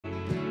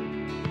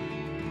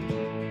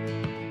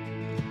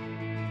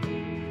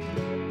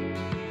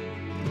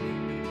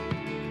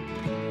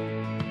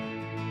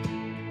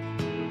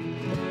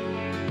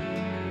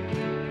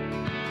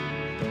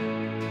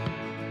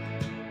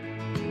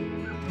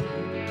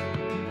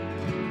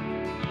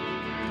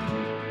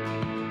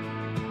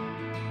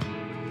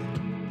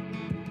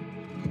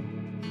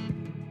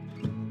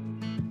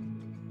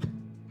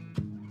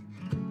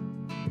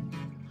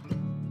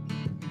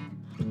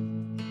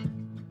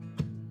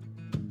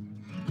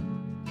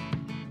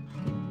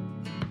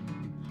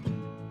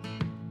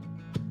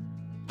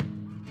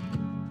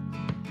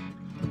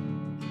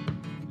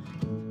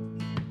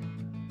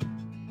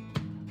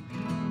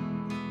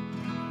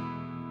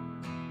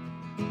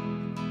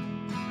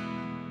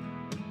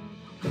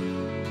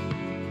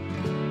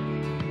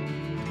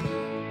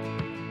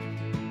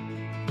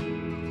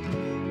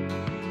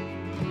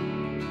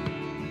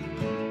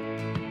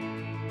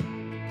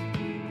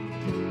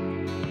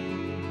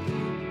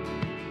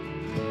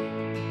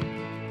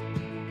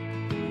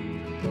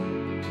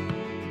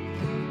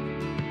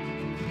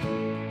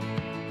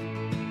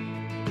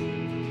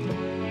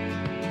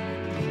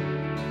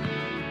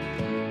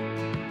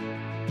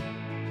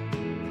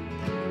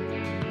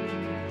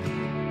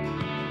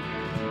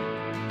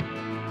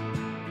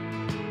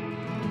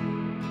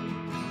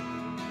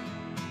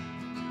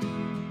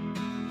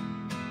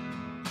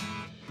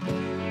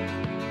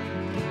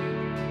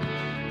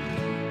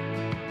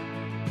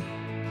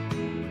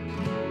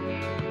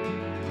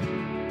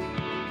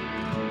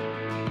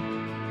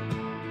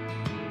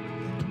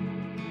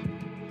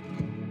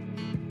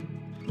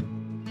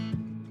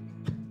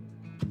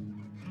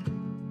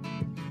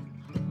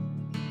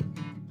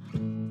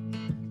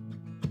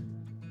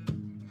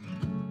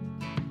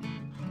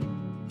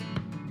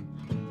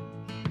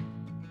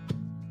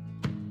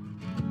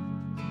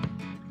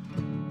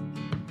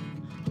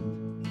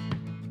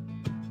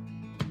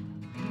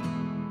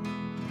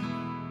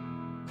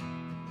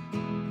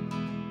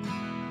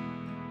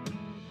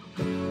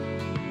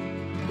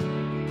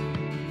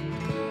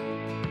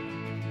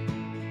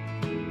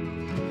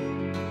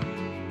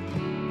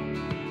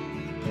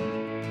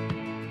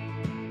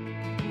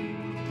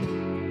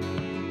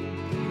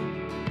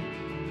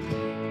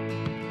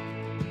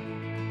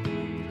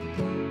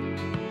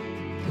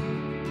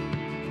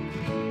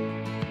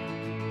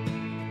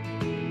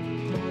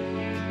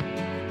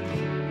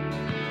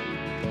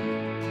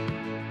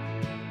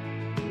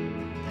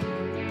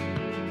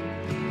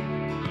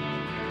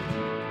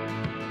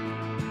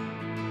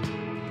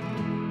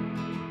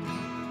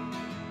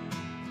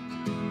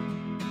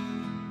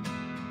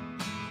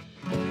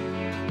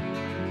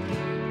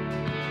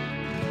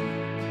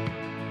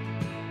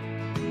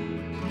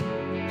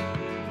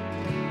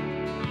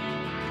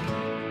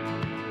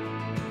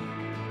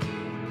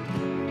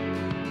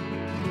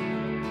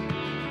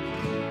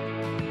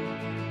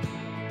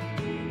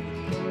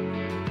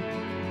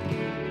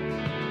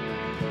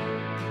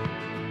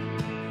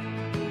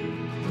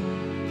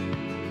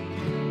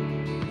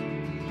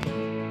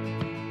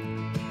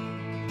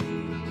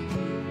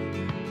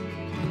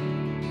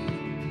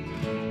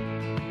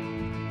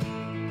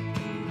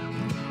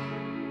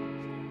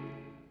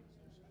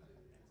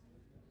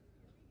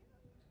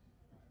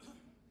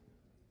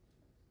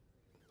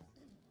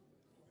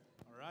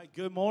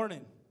Good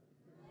morning.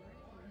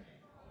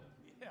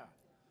 Yeah.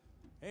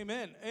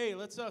 Amen. Hey,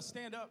 let's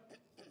stand up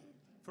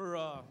for,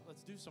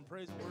 let's do some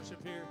praise and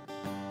worship here.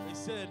 They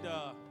said,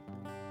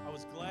 I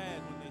was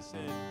glad when they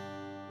said,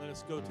 let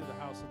us go to the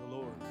house of the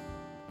Lord.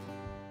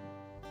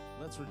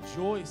 Let's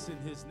rejoice in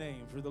his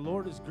name, for the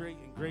Lord is great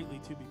and greatly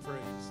to be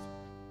praised.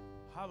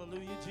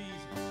 Hallelujah,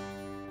 Jesus.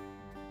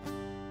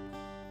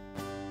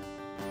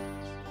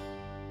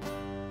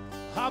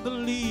 I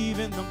believe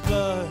in the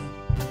blood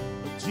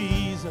of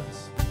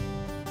Jesus.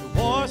 The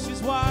wash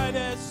is white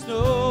as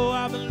snow.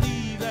 I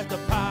believe that the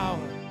power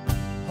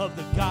of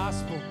the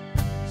gospel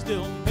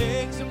still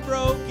makes a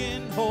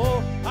broken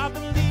whole. I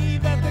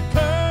believe that the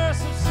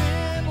curse of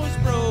sin was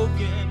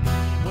broken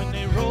when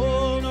they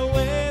rolled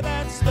away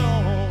that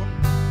stone.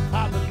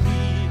 I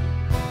believe,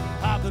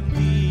 I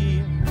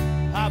believe,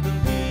 I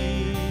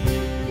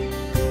believe.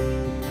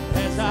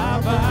 As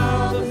I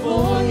bow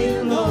before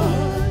you,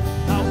 Lord,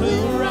 I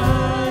will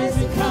rise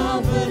in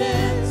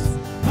confidence.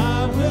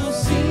 I will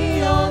see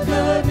your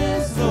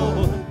goodness,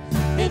 Lord,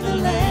 in the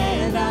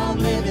land I'm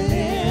living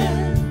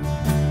in.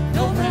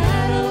 No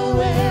matter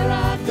where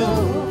I go,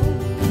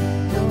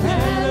 no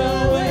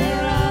matter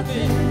where I've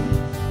been,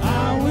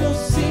 I will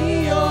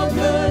see your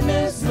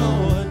goodness,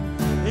 Lord,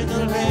 in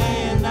the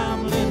land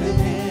I'm living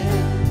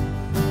in.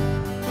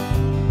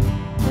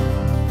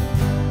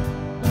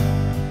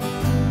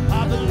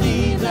 I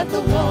believe that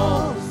the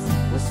walls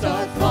will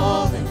start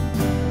falling.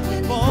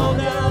 Fall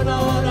down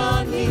on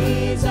our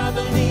knees. I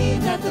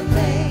believe that the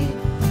lame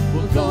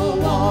will go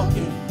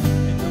walking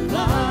and the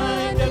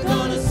blind are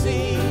gonna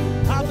see.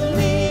 I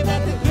believe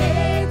that the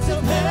gates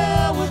of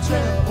hell will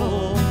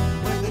tremble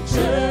when the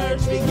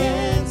church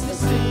begins to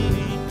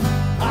sing.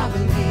 I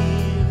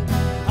believe,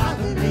 I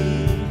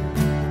believe,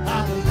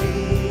 I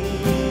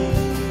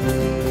believe.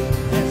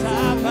 As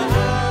I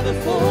bow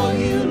before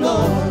you,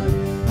 Lord,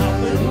 I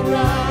will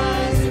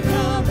rise in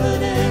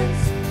confidence.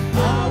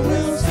 I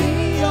will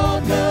see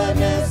your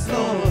goodness,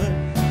 Lord,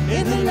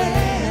 in the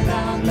land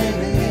I'm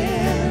living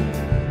in.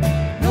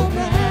 No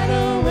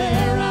matter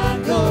where I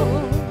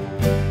go,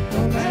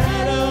 no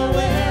matter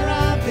where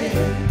I've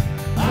been,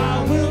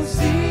 I will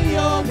see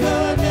your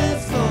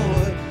goodness,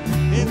 Lord,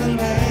 in the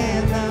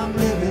land I'm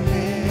living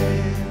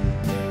in.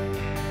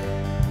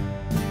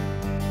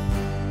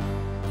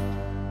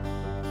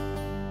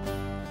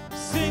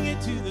 Sing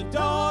it to the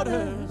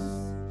daughters,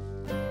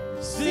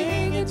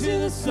 sing it to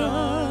the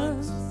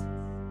sons,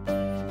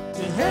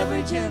 to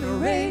every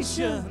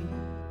generation.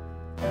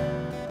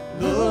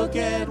 Look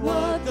at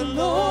what the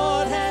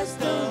Lord has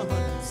done.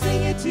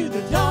 Sing it to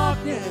the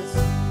darkness,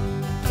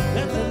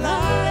 that the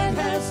light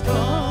has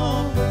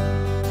come.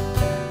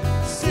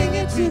 Sing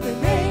it to the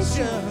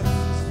nations.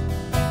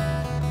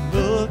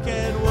 Look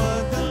at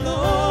what the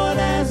Lord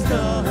has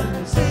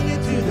done. Sing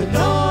it to the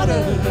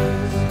daughters,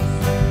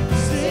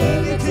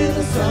 sing it to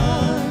the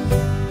sons,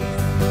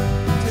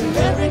 to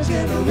every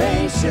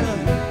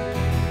generation.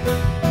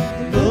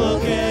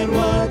 Look at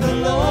what the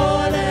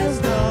Lord has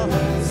done.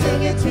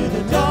 Sing it to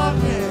the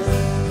darkness,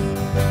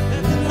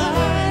 and the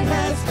light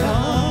has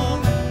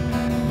come.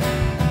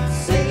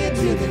 Sing it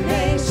to the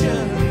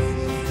nations.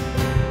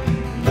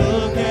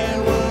 Look at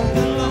what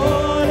the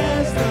Lord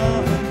has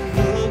done.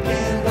 Look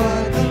at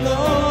what the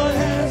Lord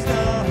has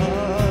done.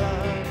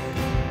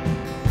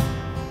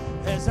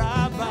 As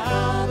I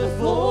bow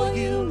before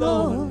you,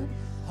 Lord,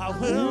 I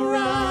will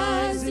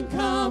rise in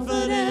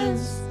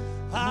confidence.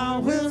 I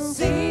will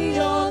see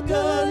your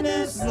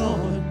goodness,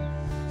 Lord,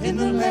 in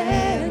the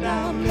land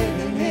I'm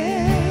living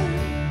in.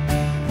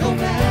 No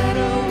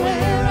matter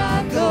where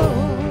I go,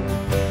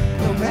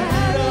 no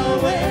matter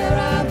where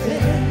I've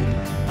been,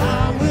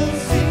 I will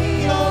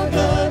see your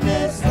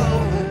goodness,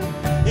 Lord,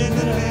 in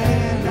the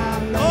land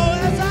I'm living in. Oh,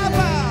 as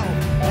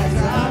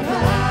I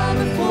bow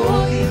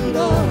before you,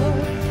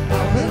 Lord, I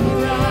will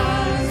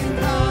rise in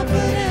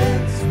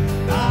confidence.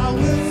 I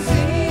will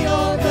see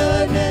your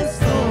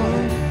goodness,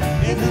 Lord,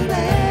 in the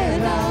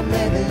land I'm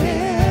living in.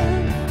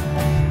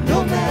 No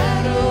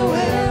matter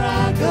where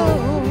I go,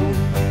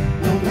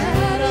 no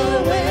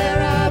matter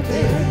where I've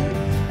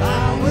been,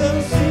 I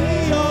will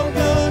see your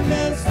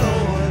goodness,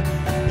 Lord,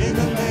 in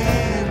the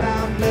land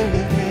I'm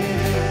living in.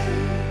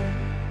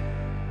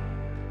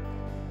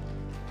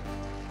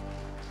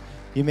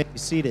 You may be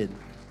seated.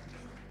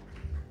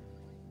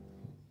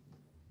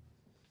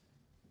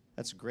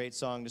 That's a great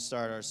song to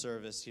start our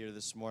service here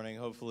this morning.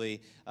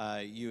 Hopefully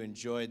you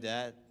enjoyed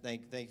that.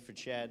 Thank you for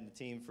Chad and the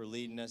team for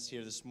leading us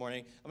here this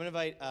morning. I'm going to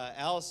invite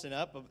Allison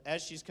up.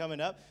 As she's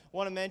coming up, I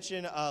want to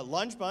mention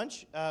Lunch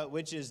Bunch,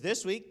 which is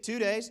this week, 2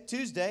 days,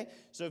 Tuesday.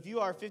 So if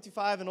you are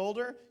 55 and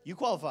older, you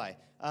qualify.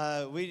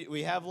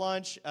 We have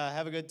lunch,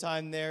 have a good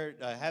time there,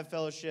 have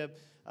fellowship.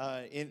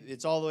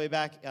 It's all the way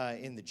back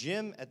in the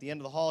gym at the end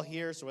of the hall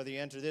here, so whether you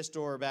enter this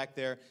door or back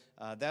there,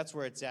 that's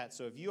where it's at.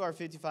 So if you are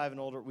 55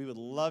 and older, we would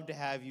love to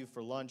have you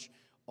for lunch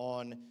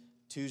on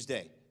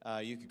Tuesday.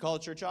 You can call the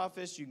church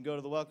office, you can go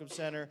to the Welcome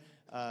Center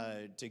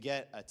to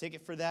get a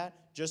ticket for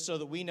that, just so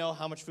that we know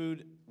how much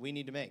food we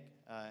need to make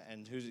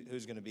and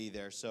who's going to be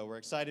there. So we're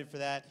excited for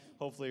that.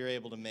 Hopefully you're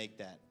able to make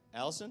that.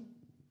 Allison?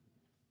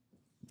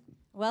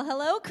 Well,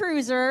 hello,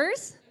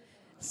 cruisers.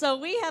 So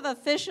we have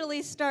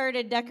officially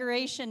started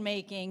decoration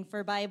making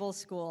for Bible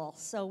school.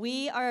 So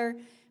we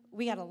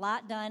got a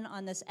lot done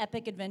on this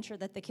epic adventure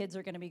that the kids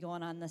are going to be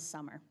going on this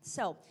summer.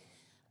 So,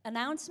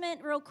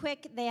 announcement real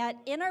quick that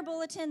in our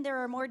bulletin there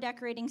are more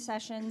decorating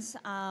sessions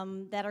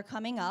that are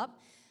coming up.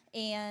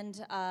 And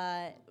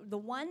the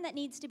one that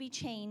needs to be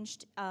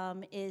changed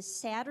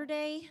is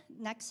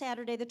next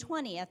Saturday, the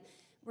 20th.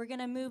 We're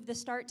going to move the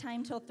start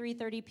time till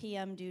 3:30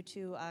 p.m. due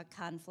to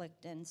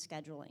conflict and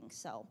scheduling.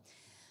 So,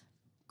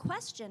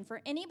 question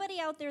for anybody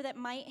out there that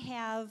might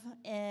have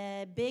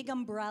a big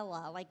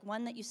umbrella, like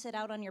one that you sit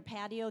out on your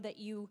patio that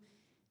you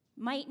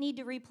might need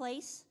to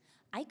replace.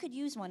 I could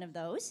use one of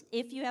those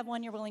if you have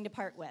one you're willing to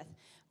part with.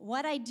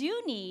 What I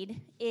do need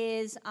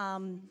is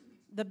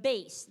the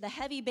base, the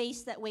heavy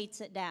base that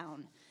weights it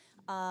down.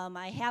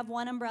 I have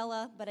one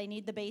umbrella, but I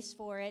need the base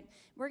for it.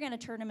 We're going to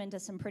turn them into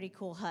some pretty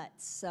cool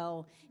huts.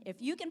 So if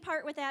you can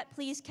part with that,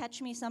 please catch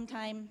me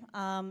sometime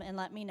and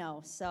let me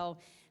know. So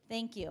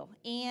thank you.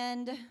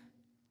 And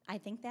I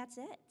think that's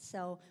it.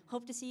 So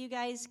hope to see you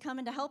guys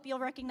coming to help. You'll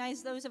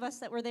recognize those of us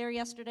that were there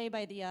yesterday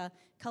by the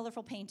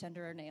colorful paint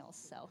under our nails.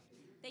 So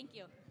thank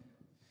you.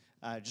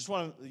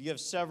 You have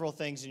several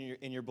things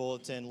in your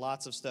bulletin,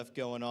 lots of stuff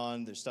going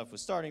on. There's stuff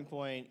with Starting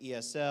Point,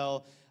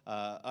 ESL,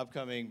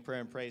 upcoming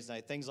Prayer and Praise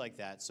Night, things like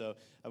that. So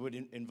I would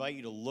invite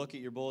you to look at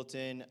your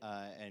bulletin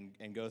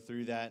and go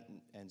through that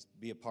and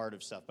be a part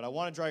of stuff. But I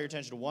want to draw your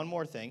attention to one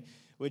more thing,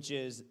 which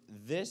is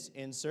this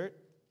insert,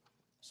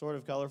 sort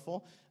of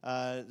colorful,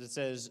 that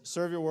says,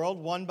 serve your world,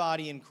 one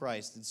body in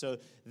Christ. And so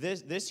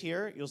this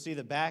here, you'll see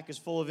the back is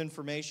full of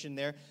information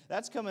there.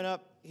 That's coming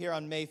up here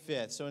on May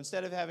 5th. So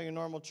instead of having a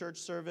normal church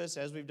service,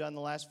 as we've done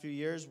the last few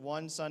years,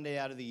 one Sunday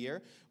out of the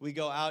year, we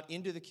go out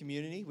into the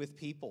community with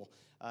people.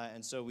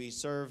 And so we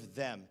serve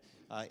them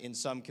in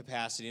some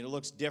capacity. And it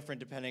looks different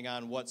depending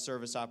on what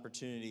service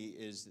opportunity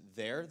is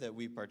there that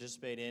we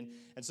participate in.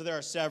 And so there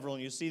are several,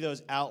 and you'll see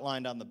those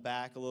outlined on the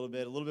back a little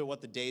bit what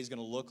the day is going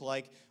to look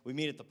like. We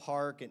meet at the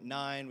park at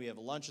 9. We have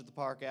a lunch at the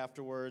park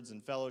afterwards,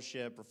 and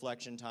fellowship,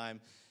 reflection time,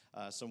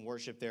 some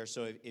worship there.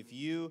 So if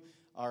you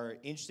are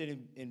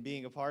interested in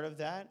being a part of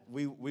that,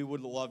 we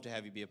would love to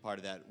have you be a part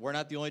of that. We're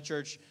not the only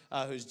church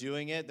who's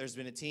doing it. There's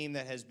been a team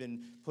that has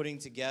been putting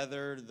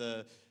together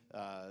the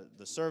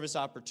service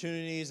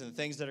opportunities and the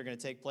things that are going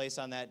to take place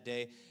on that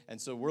day. And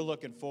so we're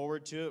looking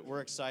forward to it. We're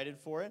excited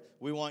for it.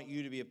 We want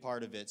you to be a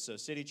part of it. So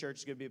City Church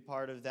is going to be a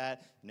part of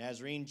that.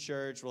 Nazarene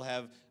Church, we'll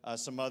have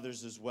some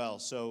others as well.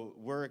 So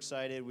we're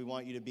excited. We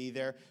want you to be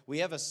there. We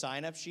have a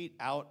sign-up sheet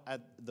out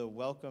at the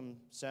Welcome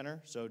Center,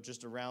 so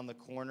just around the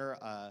corner,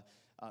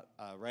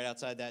 right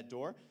outside that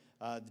door.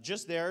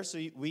 Just there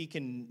so we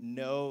can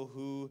know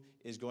who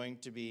is going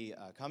to be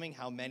coming,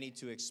 how many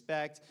to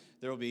expect.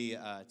 There will be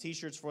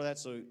T-shirts for that,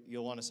 so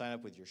you'll want to sign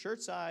up with your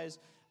shirt size,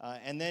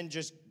 and then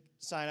just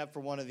sign up for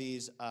one of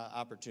these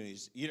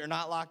opportunities. You're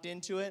not locked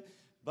into it,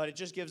 but it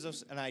just gives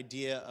us an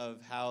idea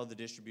of how the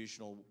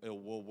distribution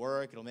will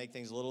work. It'll make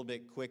things a little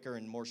bit quicker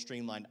and more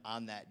streamlined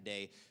on that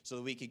day so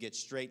that we could get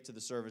straight to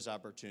the service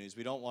opportunities.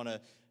 We don't want to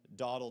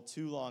dawdle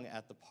too long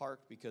at the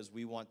park because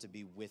we want to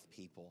be with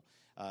people.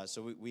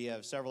 So we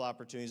have several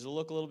opportunities. It'll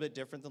look a little bit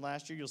different than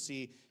last year. You'll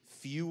see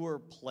fewer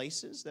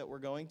places that we're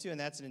going to, and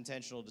that's an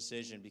intentional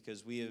decision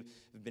because we have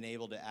been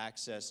able to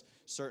access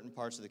certain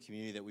parts of the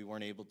community that we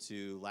weren't able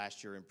to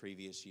last year and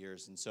previous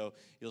years. And so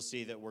you'll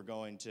see that we're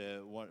going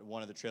to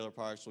one of the trailer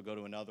parks. We'll go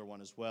to another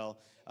one as well.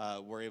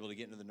 We're able to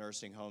get into the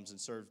nursing homes and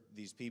serve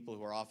these people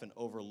who are often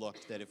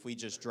overlooked, that if we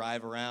just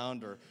drive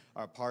around or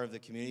are part of the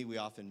community, we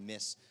often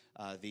miss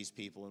these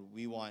people. And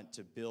we want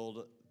to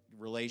build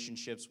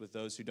relationships with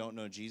those who don't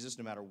know Jesus,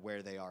 no matter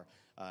where they are.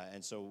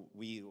 And so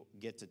we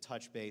get to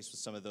touch base with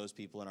some of those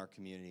people in our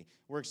community.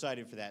 We're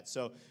excited for that.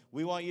 So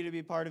we want you to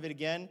be part of it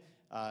again.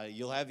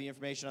 You'll have the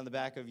information on the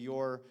back of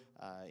your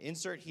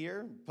insert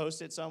here.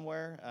 Post it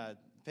somewhere.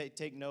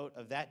 Take note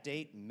of that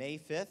date, May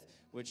 5th,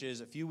 which is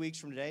a few weeks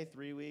from today,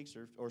 3 weeks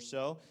or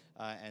so,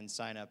 and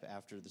sign up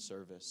after the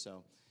service.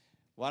 So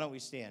why don't we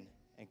stand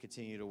and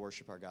continue to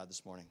worship our God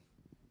this morning.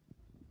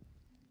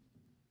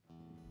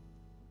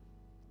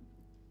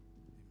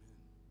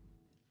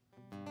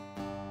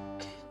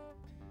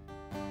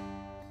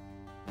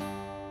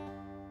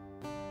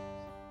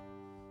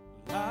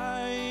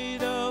 Light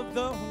of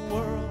the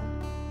world,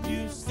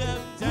 you step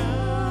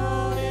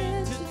down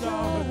into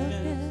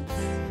darkness.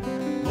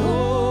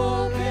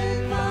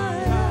 Open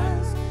my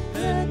eyes,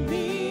 let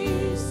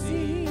me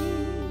see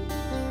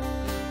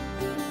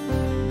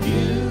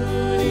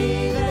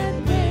beauty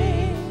that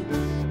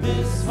made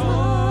this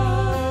heart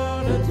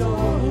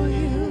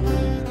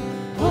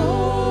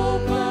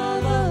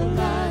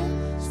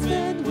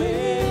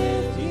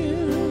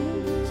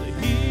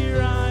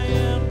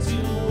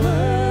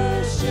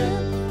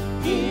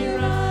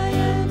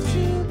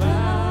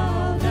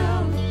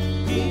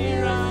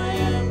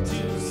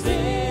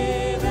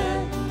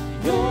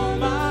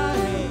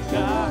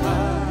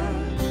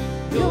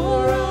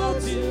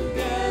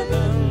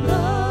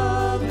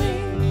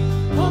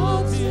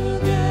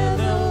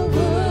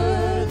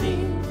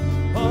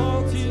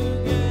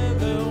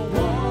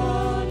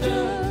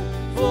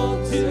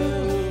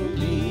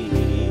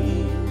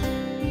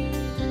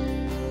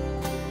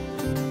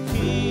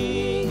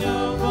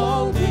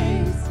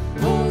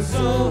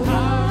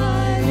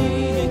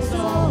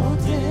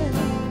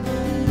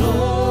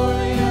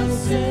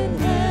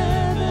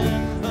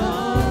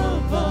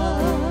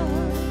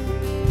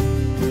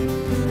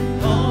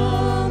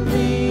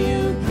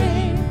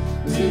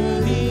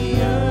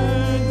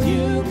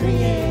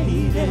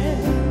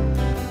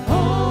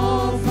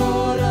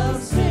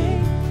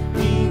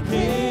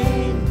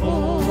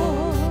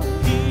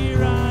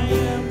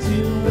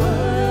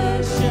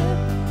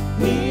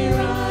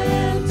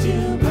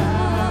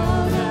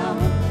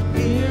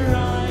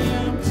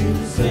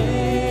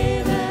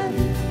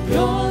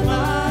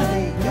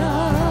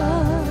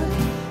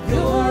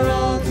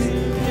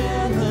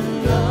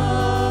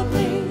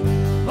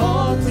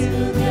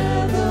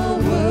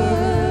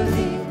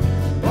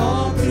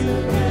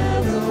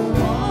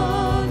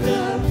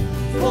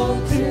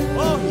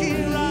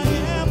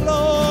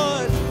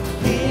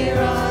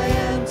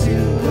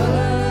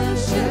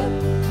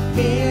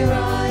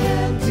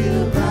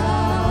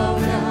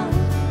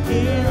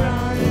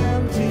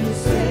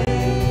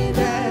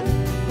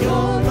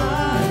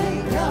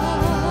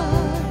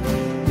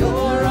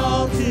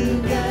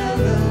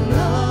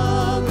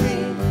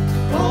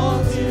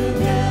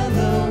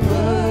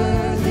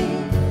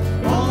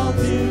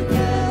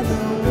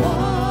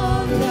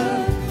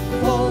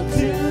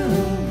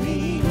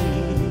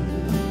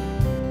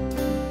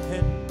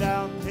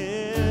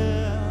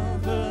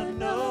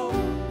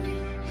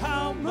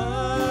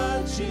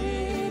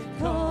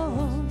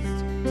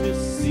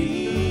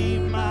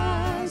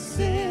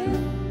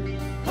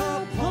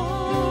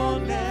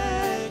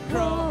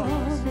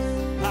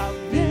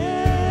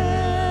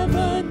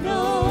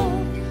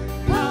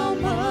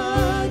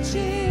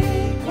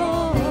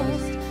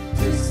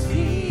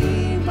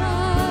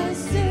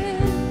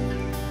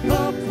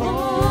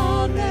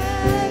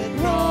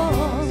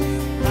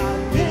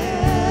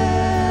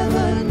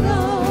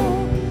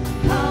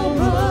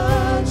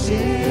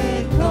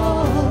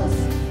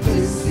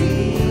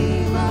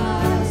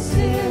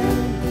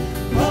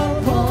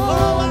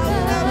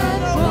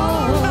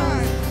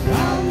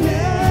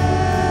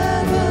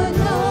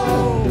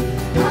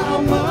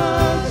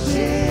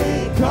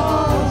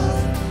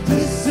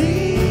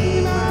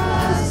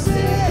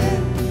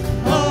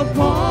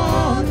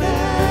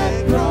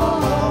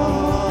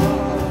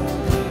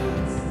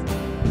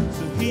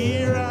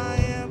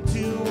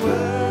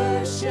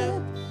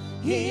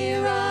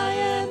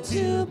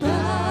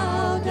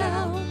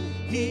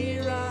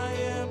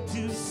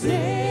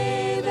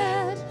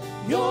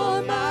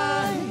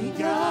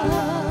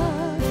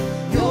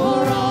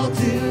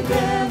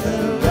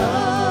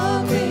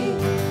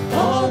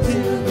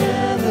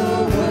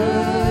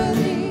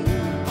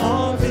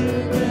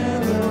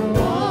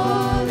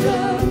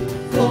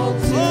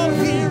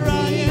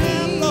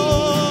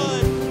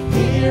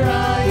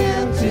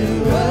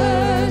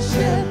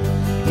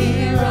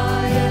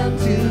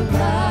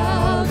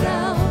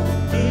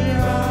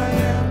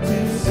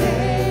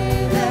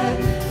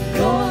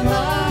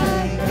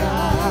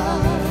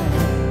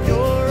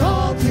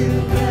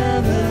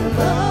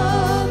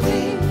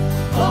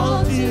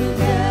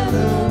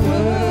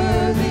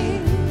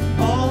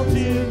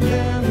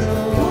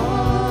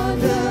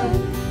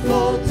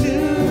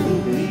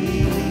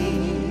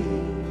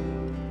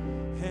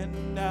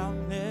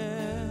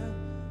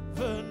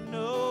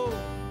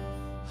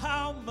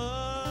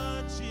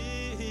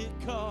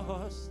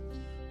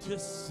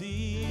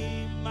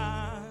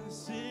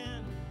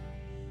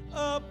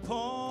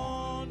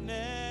upon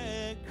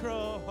that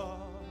cross.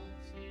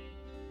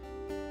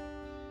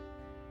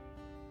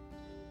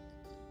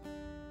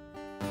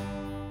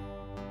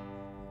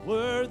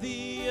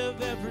 Worthy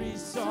of every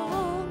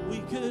song we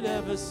could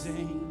ever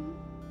sing.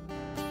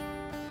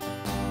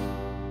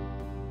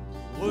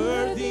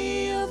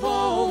 Worthy of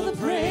all the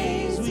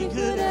praise we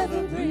could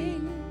ever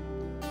bring.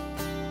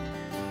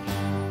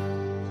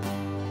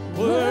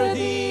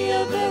 Worthy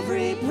of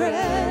every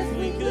breath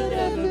we could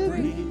ever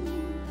breathe.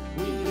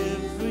 We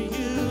live for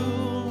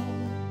you.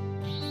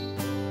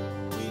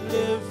 We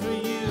live for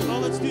you. Oh,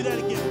 let's do that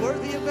again.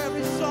 Worthy of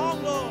every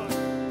song, Lord.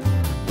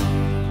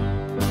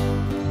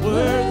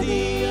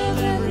 Worthy of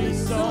every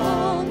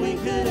song we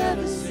could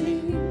ever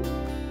sing.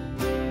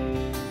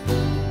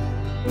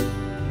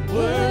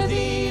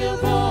 Worthy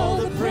of all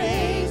the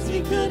praise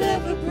we could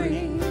ever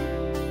bring.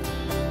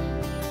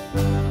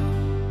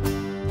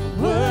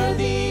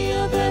 Worthy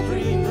of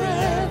every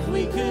breath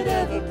we could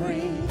ever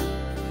breathe.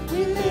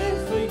 We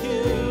live for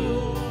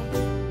you.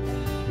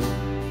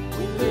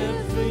 We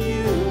live for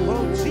you.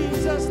 Oh,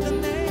 Jesus, the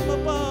name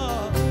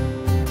above.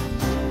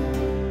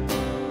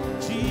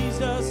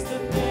 Jesus, the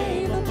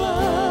name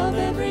above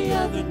every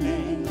other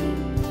name.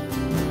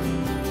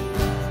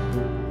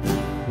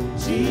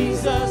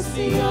 Jesus,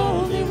 the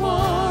only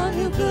one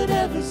who could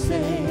ever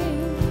save.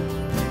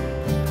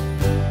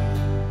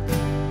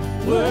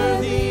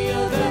 Worthy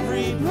of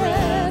every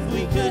breath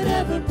we could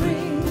ever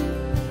breathe.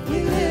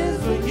 We live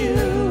for you.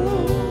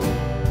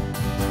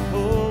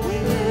 Oh, we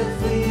live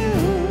for you.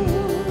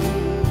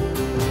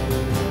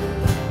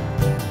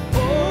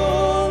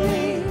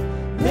 Holy,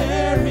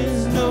 there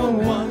is no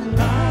one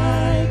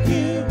like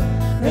you.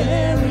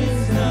 There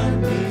is none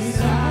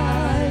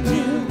beside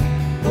you.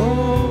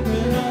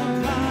 Open up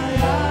my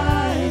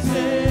eyes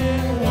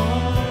and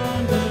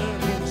wonder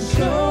and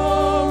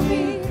show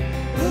me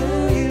who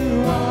you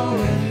are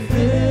and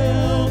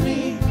fill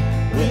me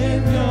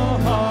with your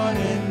heart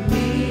and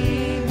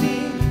lead me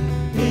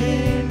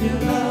in your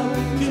love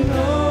to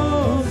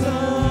those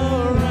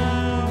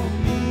around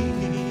me.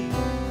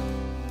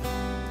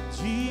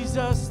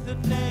 Jesus, the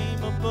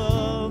name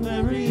above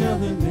every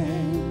other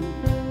name.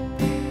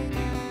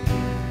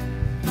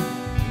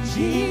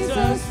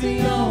 Jesus,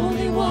 the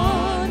only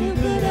one who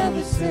could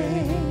ever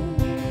save.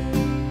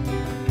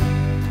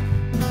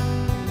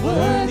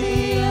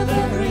 Worthy of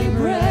every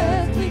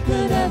breath we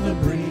could ever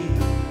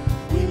breathe.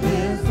 We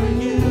live for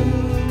you.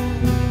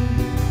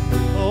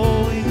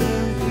 Oh, we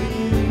live for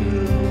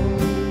you.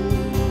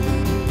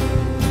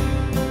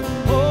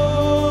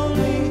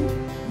 Holy,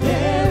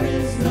 there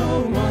is no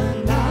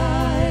one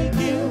like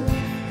you.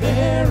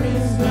 There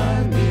is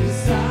none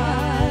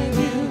beside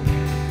you.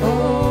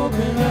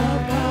 Open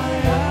up my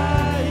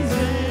eyes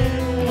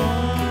and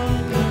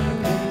wonder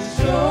and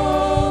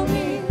show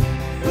me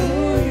who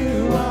you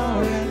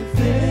are and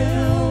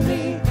fill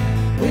me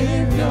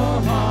with your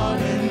heart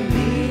and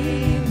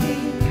lead me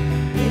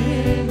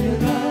in your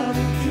love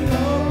to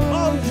know.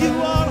 Oh, you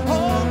are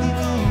holy,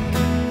 Lord.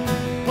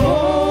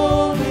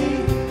 Holy,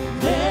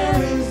 there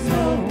is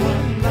no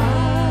one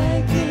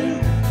like you.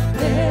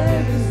 There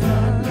is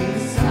none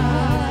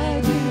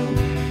beside you.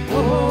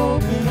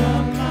 Open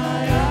up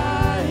my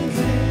eyes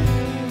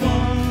and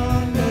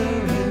wonder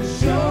and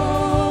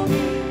show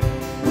me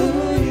who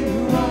you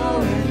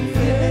are and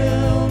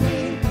fill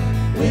me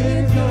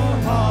with your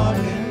heart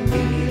and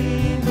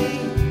lead me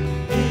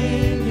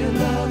in your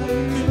love to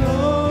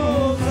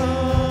those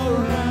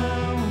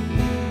around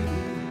me.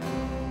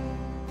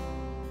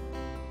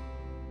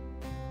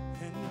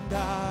 And I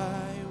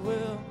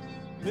will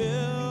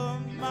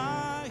build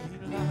my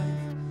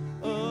life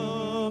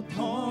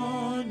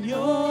upon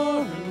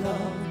your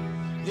love.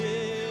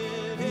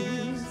 It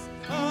is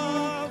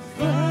a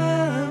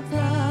firm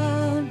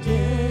foundation,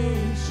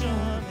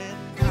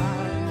 and I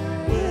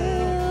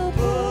will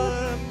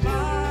put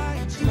my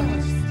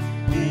trust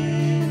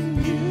in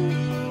you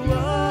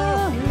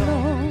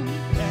alone,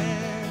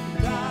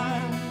 and I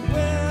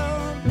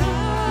will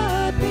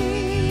not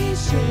be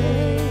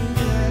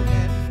shaken,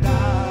 and I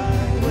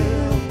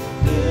will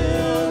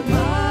build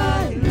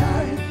my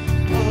life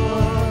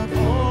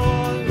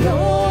upon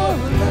your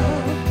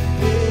love.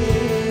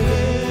 It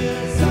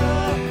is a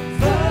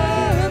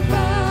firm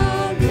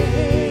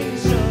foundation,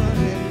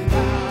 and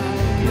I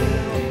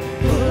will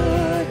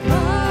put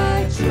my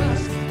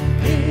trust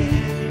in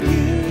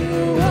you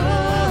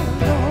alone,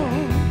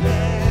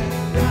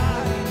 and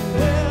I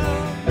will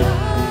not.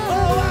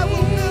 Oh, I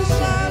will build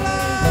my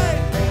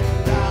life,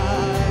 and I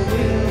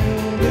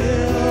will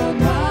build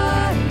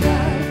my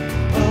life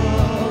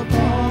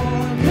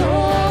upon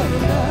your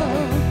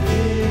love.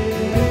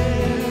 It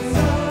is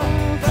a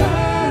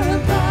firm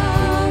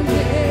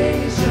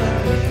foundation,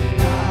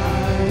 and I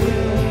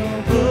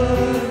will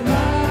put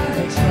my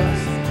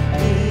trust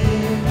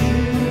in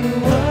you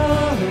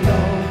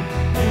alone,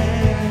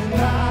 and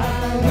I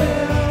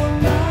will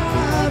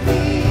not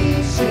be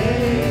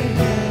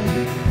shaken.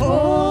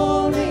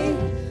 Holy,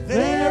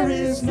 there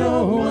is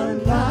no one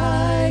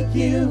like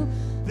you.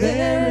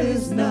 There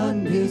is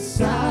none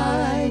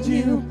beside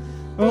you.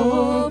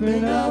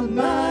 Open up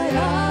my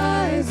eyes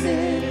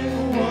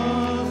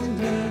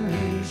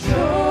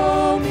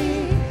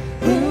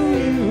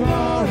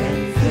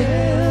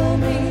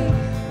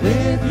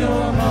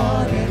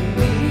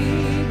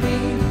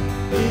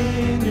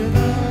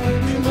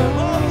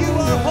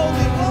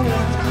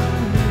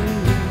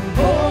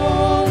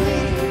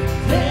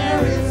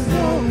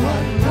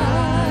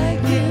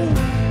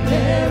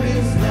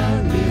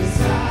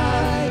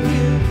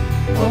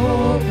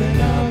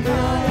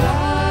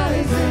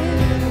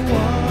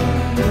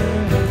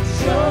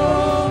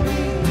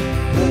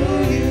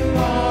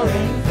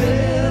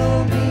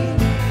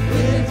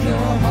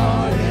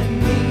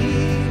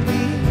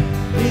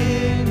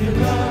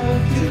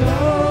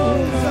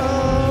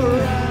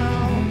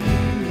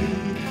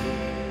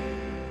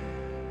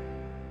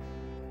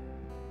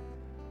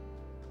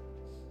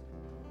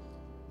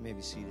You may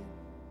be seated.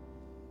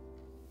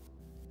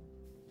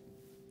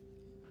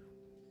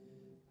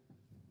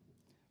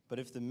 But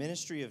if the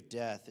ministry of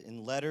death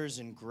in letters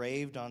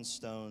engraved on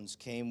stones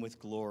came with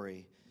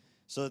glory,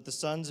 so that the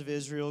sons of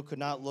Israel could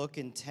not look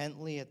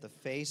intently at the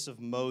face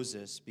of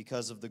Moses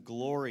because of the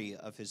glory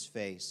of his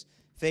face,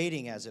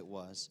 fading as it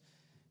was,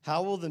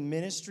 how will the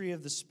ministry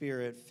of the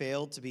Spirit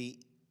fail to be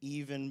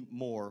even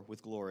more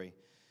with glory?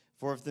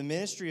 For if the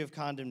ministry of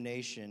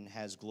condemnation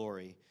has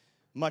glory,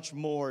 much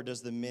more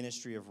does the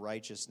ministry of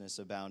righteousness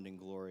abound in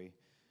glory.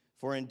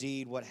 For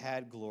indeed, what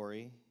had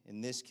glory,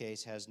 in this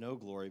case, has no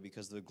glory,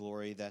 because the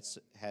glory that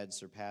had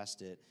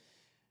surpassed it.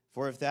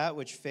 For if that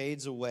which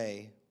fades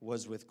away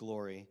was with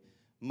glory,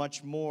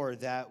 much more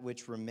that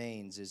which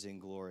remains is in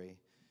glory.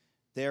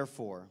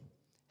 Therefore,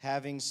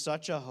 having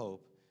such a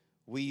hope,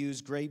 we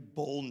use great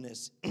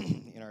boldness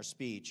in our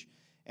speech,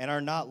 and are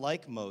not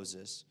like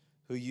Moses,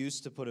 who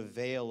used to put a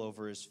veil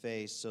over his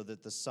face so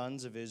that the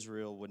sons of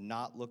Israel would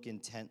not look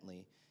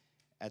intently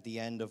at the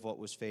end of what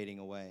was fading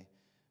away.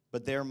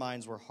 But their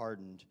minds were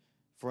hardened.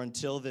 For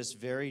until this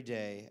very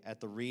day, at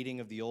the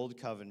reading of the Old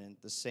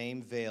Covenant, the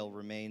same veil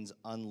remains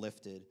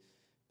unlifted,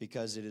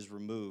 because it is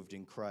removed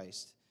in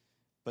Christ.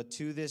 But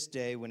to this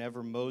day,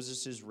 whenever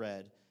Moses is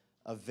read,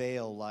 a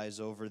veil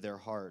lies over their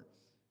heart.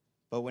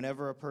 But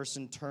whenever a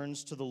person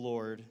turns to the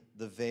Lord,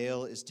 the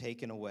veil is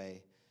taken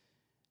away.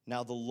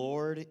 Now the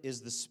Lord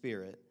is the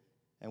Spirit,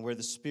 and where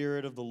the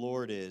Spirit of the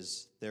Lord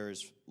is, there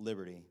is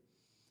liberty.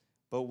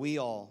 But we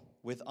all,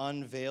 with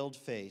unveiled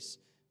face,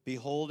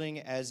 beholding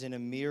as in a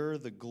mirror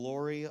the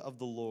glory of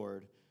the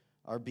Lord,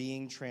 are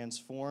being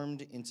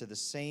transformed into the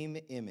same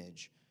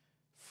image,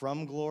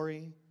 from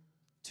glory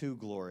to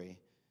glory,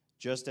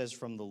 just as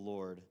from the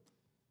Lord,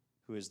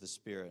 who is the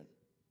Spirit.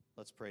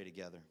 Let's pray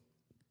together.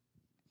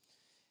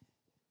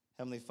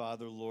 Heavenly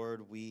Father,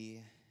 Lord,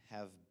 we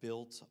have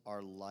built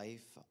our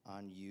life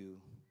on you.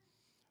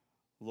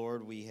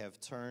 Lord, we have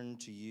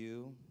turned to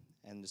you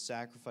and the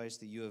sacrifice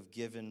that you have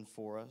given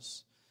for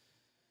us.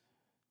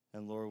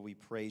 And Lord, we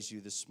praise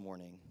you this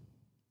morning.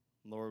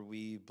 Lord,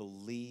 we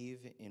believe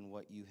in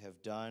what you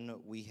have done.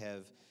 We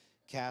have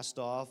cast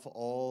off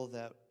all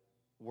that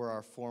were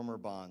our former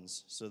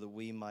bonds, so that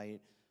we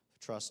might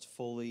trust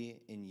fully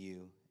in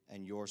you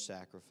and your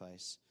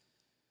sacrifice.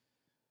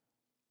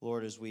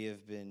 Lord, as we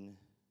have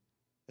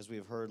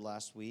heard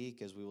last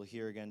week, as we will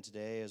hear again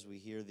today, as we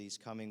hear these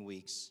coming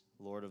weeks,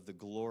 Lord, of the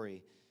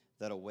glory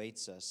that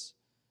awaits us,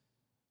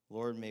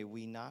 Lord, may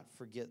we not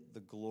forget the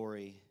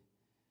glory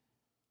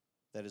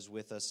that is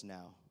with us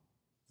now.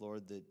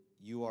 Lord, that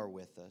you are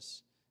with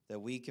us, that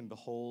we can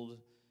behold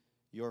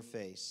your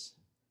face.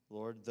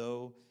 Lord,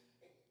 though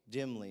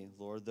dimly,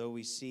 Lord, though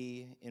we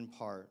see in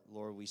part,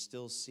 Lord, we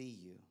still see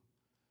you.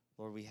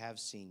 Lord, we have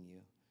seen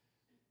you,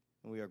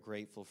 and we are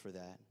grateful for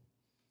that.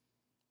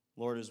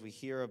 Lord, as we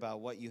hear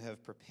about what you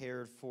have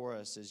prepared for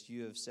us, as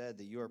you have said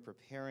that you are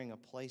preparing a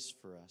place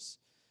for us,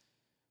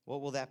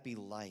 what will that be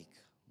like,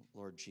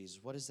 Lord Jesus?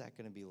 What is that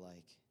going to be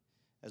like?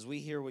 As we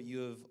hear what you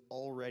have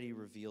already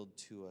revealed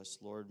to us,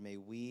 Lord, may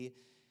we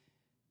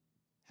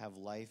have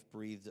life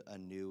breathed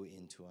anew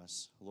into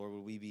us. Lord,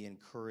 would we be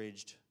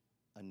encouraged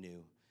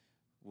anew?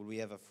 Would we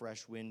have a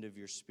fresh wind of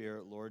your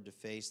Spirit, Lord, to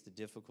face the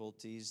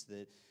difficulties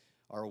that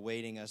are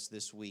awaiting us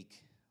this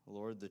week?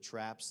 Lord, the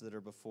traps that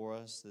are before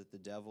us, that the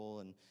devil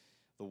and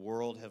the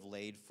world have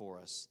laid for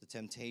us, the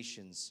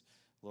temptations,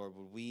 Lord,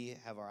 would we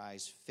have our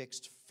eyes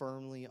fixed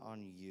firmly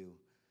on you,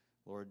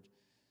 Lord,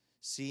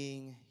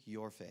 seeing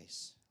your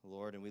face,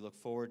 Lord, and we look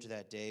forward to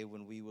that day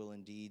when we will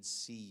indeed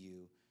see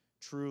you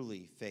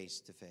truly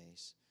face to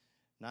face,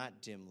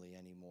 not dimly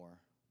anymore,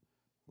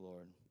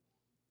 Lord,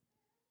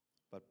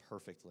 but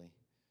perfectly.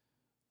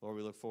 Lord,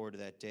 we look forward to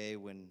that day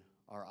when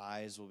our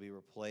eyes will be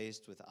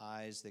replaced with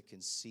eyes that can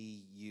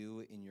see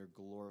you in your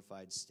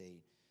glorified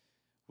state.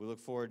 We look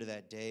forward to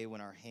that day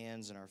when our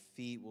hands and our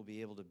feet will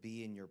be able to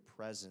be in your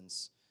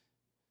presence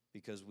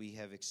because we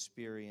have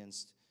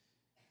experienced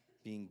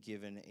being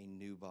given a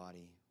new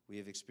body. We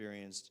have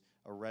experienced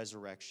a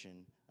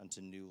resurrection unto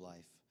new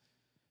life.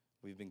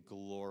 We've been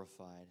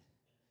glorified.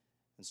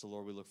 And so,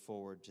 Lord, we look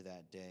forward to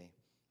that day.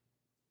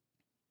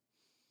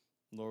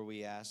 Lord,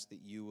 we ask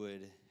that you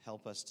would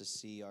help us to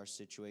see our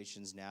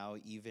situations now,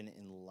 even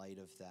in light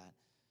of that.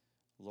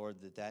 Lord,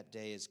 that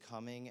day is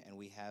coming, and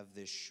we have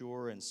this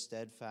sure and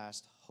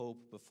steadfast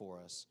hope before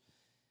us.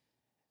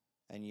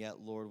 And yet,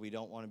 Lord, we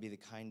don't want to be the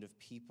kind of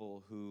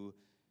people who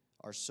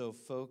are so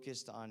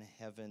focused on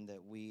heaven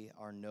that we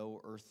are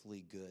no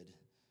earthly good.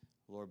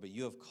 Lord, but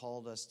you have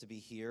called us to be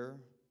here,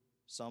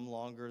 some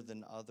longer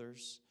than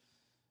others.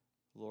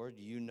 Lord,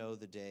 you know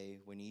the day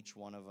when each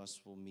one of us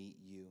will meet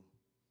you.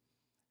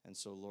 And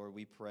so, Lord,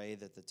 we pray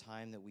that the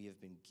time that we have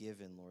been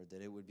given, Lord,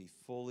 that it would be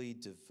fully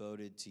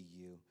devoted to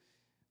you,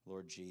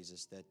 Lord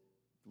Jesus, that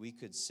we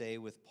could say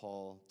with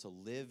Paul, to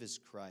live is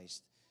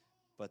Christ,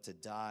 but to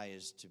die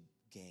is to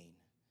gain.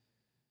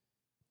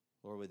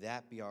 Lord, would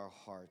that be our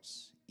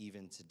hearts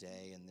even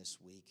today and this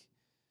week?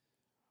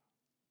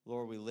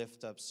 Lord, we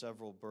lift up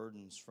several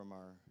burdens from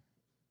our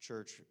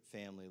church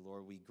family,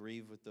 Lord. We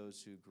grieve with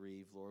those who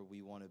grieve, Lord.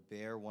 We want to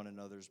bear one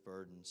another's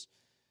burdens,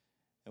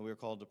 and we're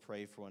called to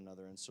pray for one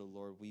another. And so,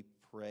 Lord, we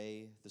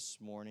pray this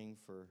morning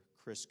for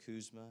Chris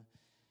Kuzma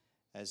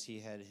as he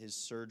had his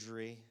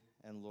surgery.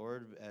 And,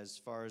 Lord, as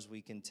far as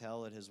we can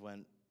tell, it has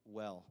went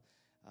well.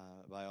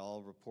 By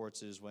all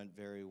reports, it has went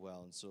very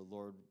well. And so,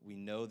 Lord, we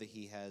know that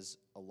he has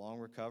a long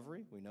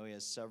recovery. We know he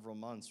has several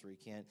months where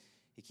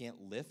he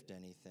can't lift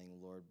anything,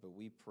 Lord. But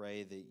we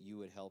pray that you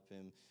would help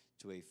him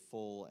to a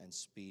full and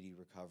speedy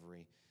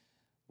recovery.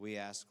 We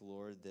ask,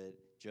 Lord, that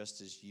just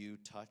as you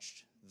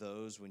touched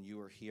those when you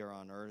were here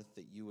on earth,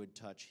 that you would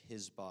touch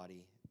his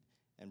body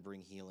and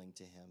bring healing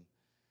to him.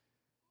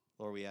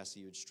 Lord, we ask that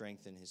you would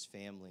strengthen his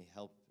family,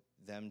 help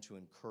them to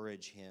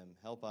encourage him,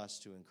 help us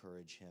to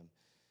encourage him,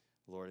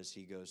 Lord, as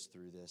he goes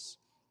through this.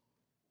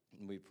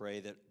 And we pray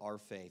that our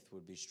faith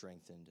would be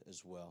strengthened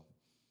as well.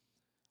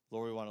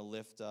 Lord, we want to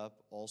lift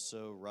up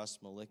also Russ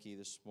Malicki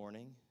this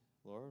morning.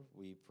 Lord,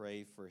 we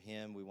pray for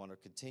him. We want to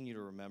continue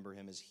to remember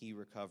him as he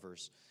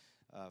recovers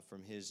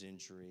from his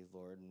injury,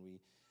 Lord. And we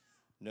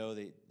know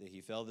that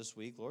he fell this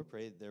week. Lord,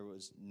 pray that there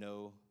was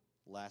no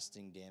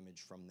lasting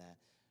damage from that.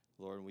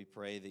 Lord, and we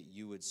pray that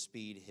you would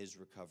speed his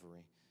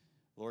recovery.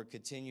 Lord,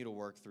 continue to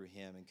work through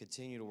him and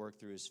continue to work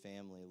through his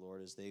family,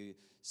 Lord, as they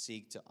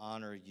seek to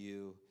honor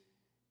you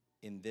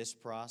in this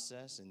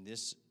process, in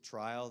this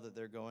trial that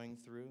they're going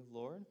through,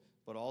 Lord,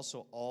 but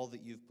also all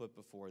that you've put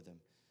before them.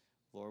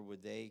 Lord,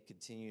 would they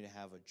continue to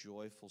have a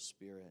joyful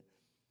spirit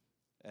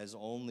as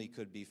only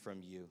could be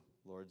from you,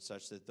 Lord,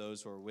 such that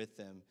those who are with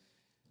them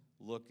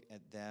look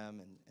at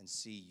them and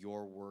see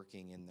your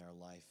working in their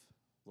life.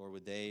 Lord,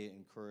 would they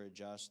encourage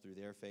us through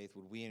their faith?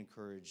 Would we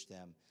encourage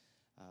them,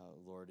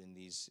 Lord, in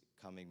these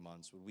coming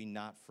months? Would we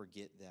not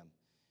forget them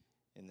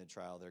in the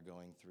trial they're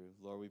going through?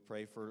 Lord, we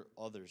pray for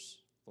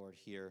others, Lord,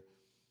 here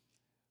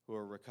who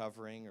are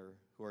recovering or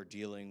who are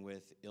dealing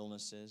with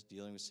illnesses,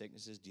 dealing with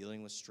sicknesses,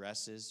 dealing with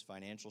stresses,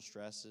 financial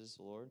stresses,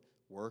 Lord,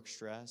 work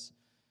stress,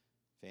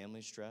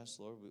 family stress.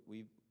 Lord,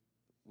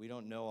 we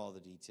don't know all the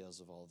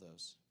details of all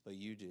those, but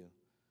you do.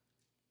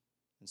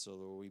 And so,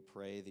 Lord, we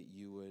pray that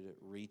you would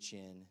reach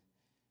in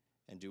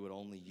and do what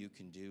only you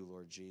can do,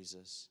 Lord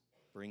Jesus.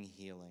 Bring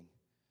healing.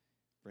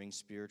 Bring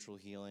spiritual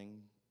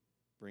healing.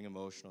 Bring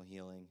emotional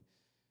healing.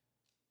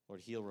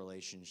 Lord, heal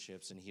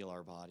relationships and heal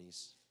our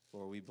bodies.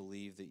 Lord, we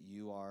believe that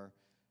you are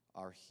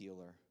our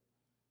healer.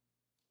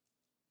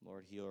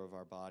 Lord, healer of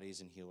our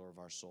bodies and healer of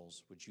our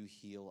souls. Would you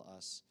heal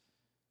us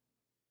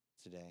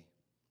today?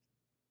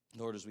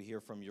 Lord, as we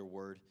hear from your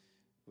word,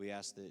 we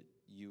ask that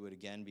you would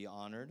again be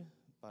honored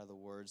by the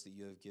words that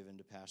you have given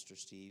to Pastor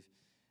Steve,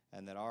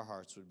 and that our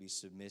hearts would be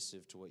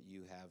submissive to what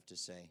you have to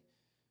say.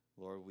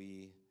 Lord,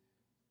 we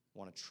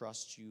want to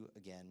trust you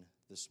again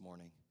this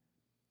morning.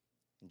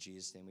 In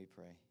Jesus' name we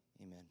pray.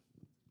 Amen.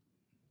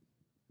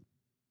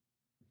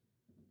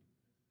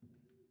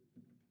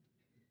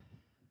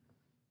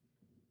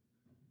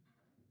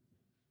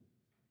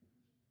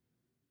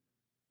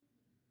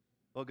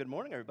 Well, good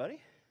morning, everybody.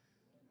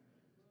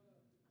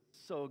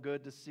 So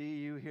good to see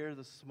you here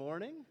this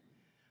morning.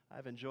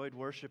 I've enjoyed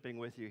worshiping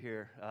with you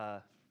here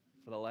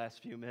for the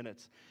last few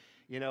minutes.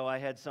 You know, I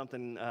had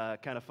something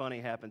kind of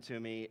funny happen to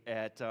me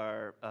at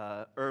our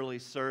early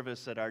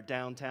service at our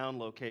downtown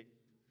location.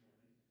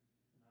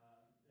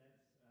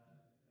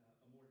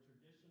 That's a more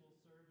traditional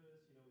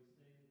service. You know, we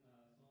sing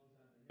songs out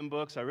of the hymn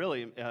books. I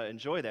really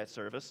enjoy that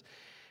service.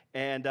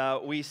 And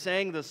we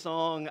sang the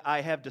song,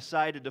 I Have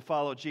Decided to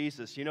Follow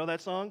Jesus. You know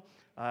that song?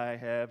 I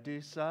have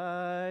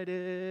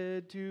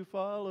decided to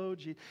follow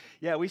Jesus.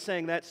 Yeah, we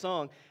sang that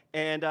song.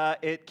 And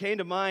it came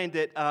to mind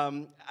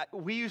that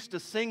we used to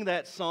sing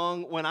that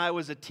song when I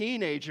was a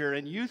teenager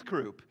in youth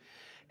group.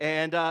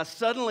 And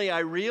suddenly I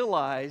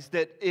realized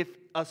that if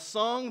a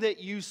song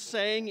that you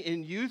sang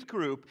in youth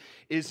group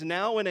is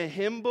now in a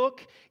hymn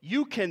book,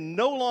 you can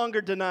no longer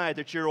deny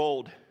that you're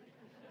old.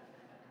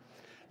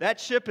 That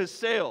ship has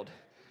sailed.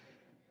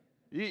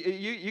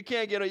 You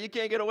can't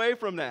get away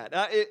from that.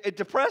 It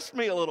depressed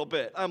me a little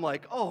bit. I'm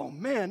like, oh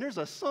man, there's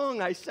a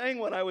song I sang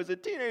when I was a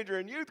teenager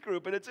in youth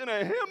group, and it's in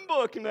a hymn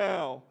book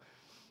now.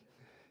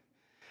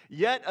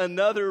 Yet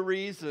another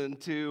reason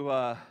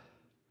to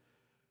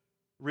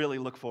really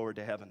look forward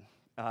to heaven,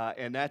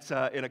 and that's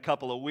in a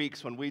couple of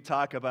weeks when we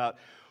talk about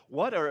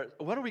what are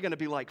we going to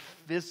be like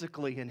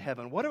physically in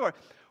heaven?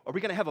 Are we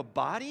going to have a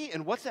body,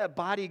 and what's that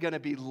body going to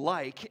be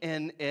like,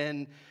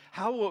 and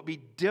how will it be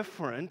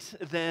different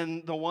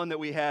than the one that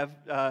we have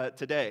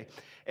today?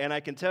 And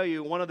I can tell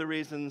you one of the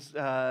reasons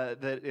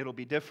that it'll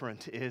be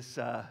different is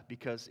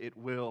because it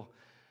will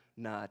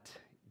not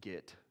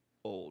get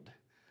old.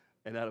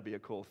 And that'll be a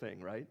cool thing,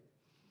 right?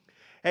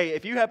 Hey,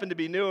 if you happen to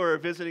be new or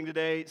visiting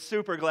today,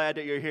 super glad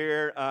that you're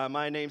here.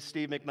 My name's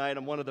Steve McKnight.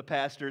 I'm one of the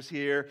pastors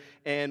here,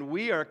 and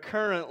we are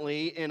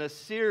currently in a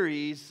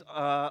series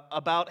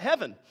about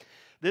heaven.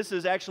 This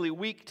is actually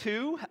week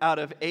 2 out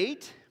of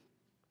 8.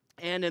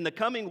 And in the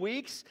coming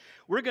weeks,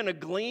 we're going to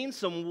glean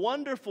some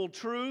wonderful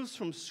truths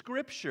from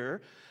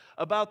Scripture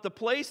about the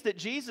place that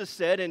Jesus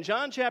said in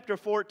John chapter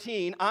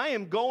 14, I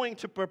am going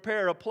to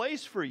prepare a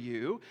place for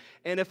you,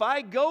 and if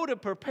I go to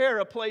prepare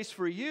a place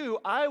for you,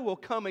 I will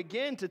come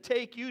again to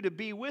take you to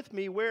be with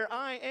me where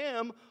I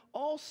am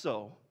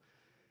also.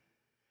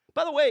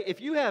 By the way,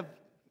 if you have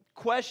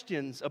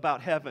questions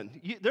about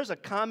heaven, there's a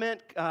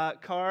comment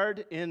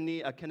card in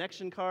the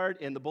connection card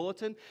in the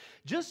bulletin.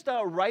 Just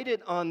write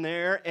it on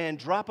there and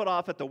drop it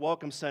off at the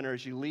Welcome Center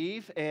as you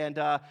leave. And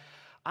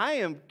I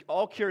am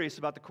all curious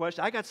about the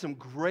question. I got some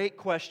great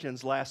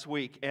questions last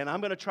week, and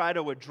I'm going to try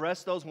to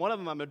address those. One of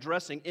them I'm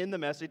addressing in the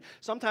message.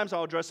 Sometimes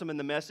I'll address them in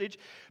the message.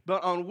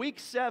 But on week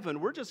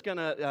 7, we're just going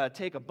to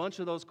take a bunch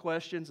of those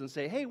questions and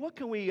say, hey, what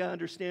can we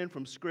understand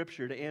from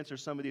Scripture to answer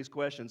some of these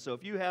questions? So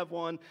if you have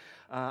one,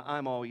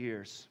 I'm all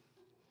ears.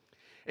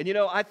 And you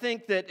know, I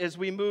think that as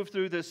we move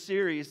through this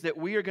series, that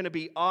we are going to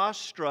be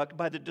awestruck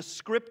by the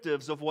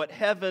descriptives of what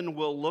heaven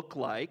will look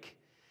like.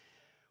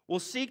 We'll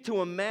seek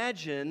to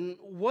imagine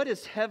what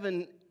is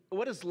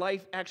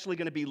life actually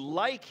going to be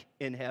like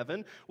in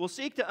heaven. We'll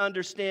seek to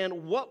understand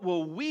what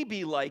will we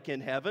be like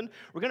in heaven.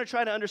 We're going to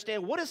try to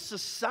understand what is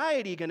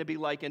society going to be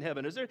like in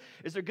heaven. Is there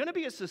going to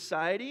be a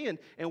society, and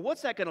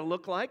what's that going to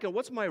look like, and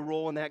what's my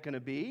role in that going to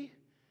be?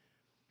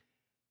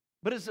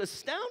 But as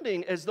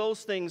astounding as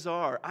those things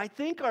are, I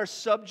think our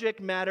subject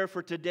matter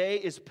for today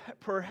is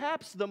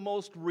perhaps the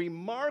most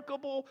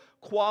remarkable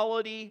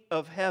quality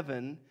of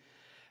heaven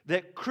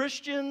that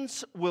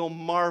Christians will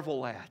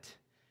marvel at.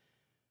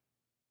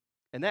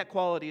 And that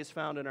quality is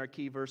found in our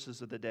key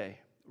verses of the day.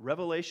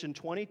 Revelation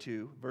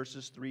 22,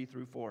 verses 3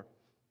 through 4.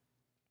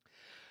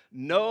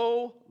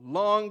 No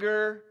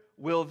longer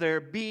will there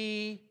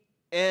be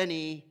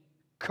any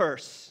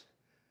curse.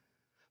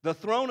 The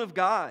throne of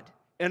God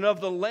and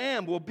of the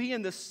Lamb will be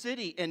in the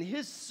city, and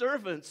his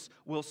servants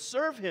will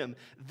serve him.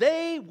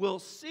 They will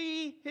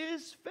see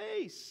his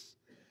face,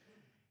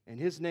 and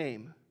his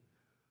name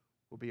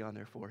will be on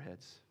their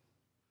foreheads.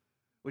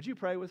 Would you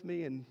pray with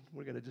me? And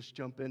we're going to just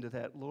jump into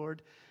that.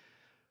 Lord,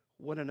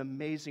 what an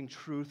amazing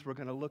truth we're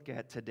going to look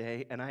at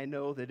today. And I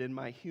know that in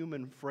my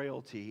human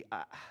frailty,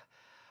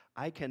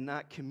 I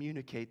cannot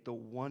communicate the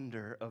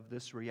wonder of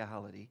this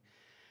reality.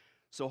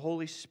 So,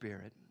 Holy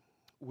Spirit,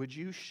 would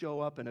you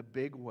show up in a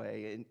big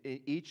way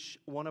in each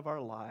one of our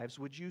lives?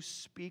 Would you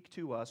speak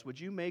to us? Would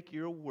you make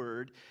your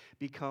word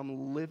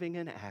become living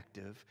and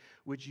active?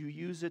 Would you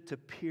use it to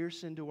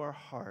pierce into our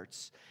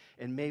hearts?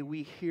 And may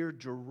we hear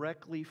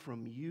directly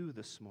from you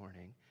this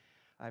morning.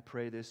 I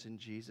pray this in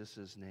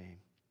Jesus' name.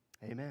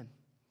 Amen.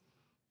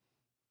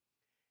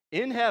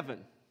 In heaven,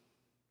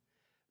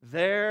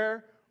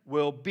 there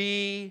will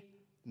be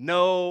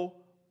no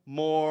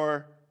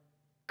more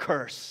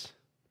curse.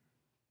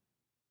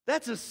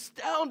 That's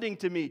astounding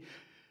to me.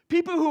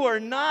 People who are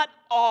not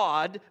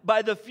awed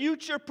by the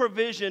future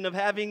provision of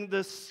having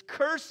this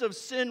curse of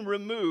sin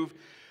removed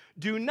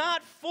do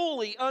not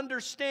fully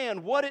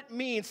understand what it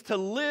means to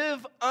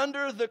live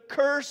under the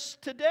curse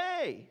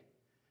today.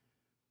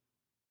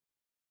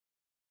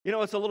 You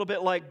know, it's a little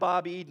bit like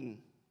Bob Eden,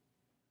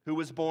 who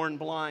was born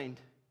blind.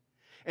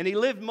 And he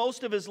lived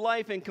most of his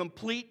life in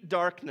complete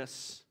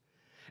darkness.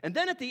 And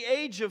then at the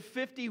age of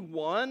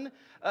 51,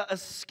 a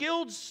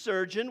skilled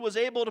surgeon was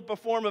able to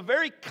perform a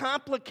very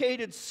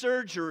complicated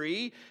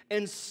surgery,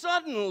 and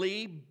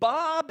suddenly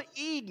Bob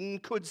Eden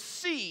could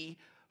see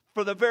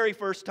for the very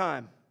first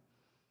time.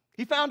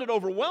 He found it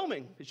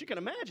overwhelming, as you can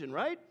imagine,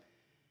 right?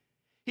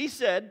 He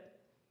said,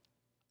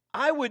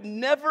 I would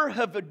never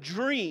have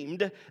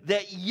dreamed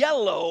that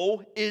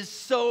yellow is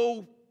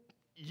so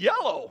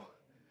yellow.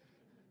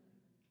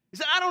 He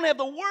said, I don't have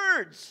the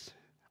words.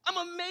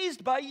 I'm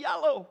amazed by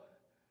yellow.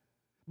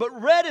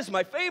 But red is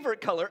my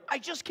favorite color. I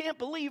just can't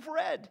believe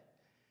red.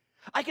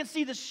 I can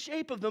see the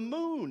shape of the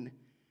moon.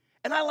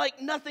 And I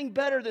like nothing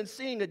better than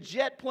seeing a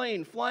jet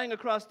plane flying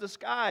across the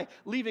sky,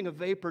 leaving a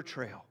vapor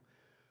trail.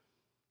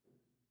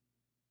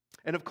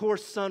 And of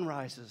course,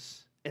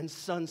 sunrises and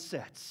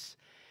sunsets.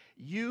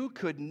 You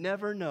could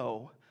never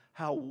know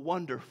how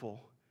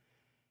wonderful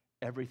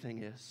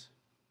everything is.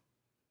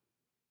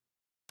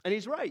 And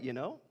he's right, you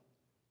know.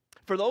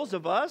 For those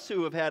of us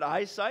who have had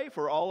eyesight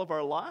for all of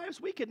our lives,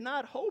 we could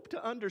not hope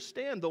to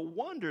understand the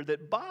wonder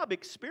that Bob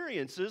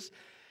experiences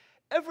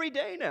every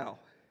day now.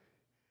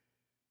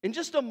 In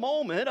just a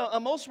moment, a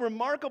most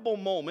remarkable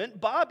moment,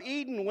 Bob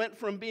Eden went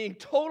from being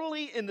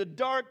totally in the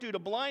dark due to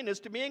blindness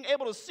to being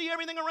able to see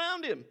everything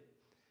around him.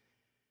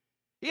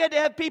 He had to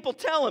have people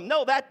tell him,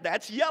 no,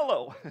 that's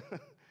yellow.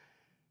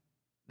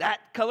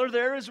 That color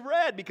there is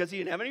red, because he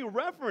didn't have any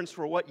reference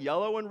for what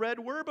yellow and red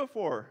were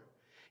before.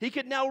 He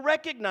could now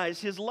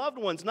recognize his loved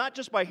ones, not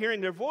just by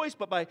hearing their voice,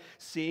 but by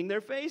seeing their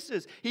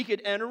faces. He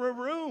could enter a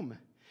room,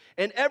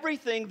 and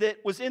everything that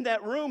was in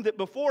that room that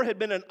before had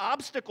been an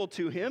obstacle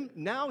to him,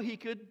 now he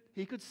could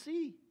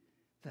see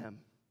them.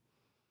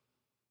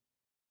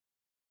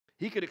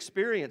 He could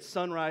experience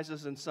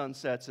sunrises and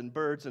sunsets and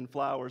birds and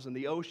flowers and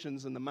the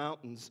oceans and the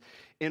mountains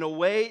in a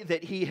way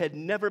that he had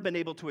never been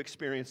able to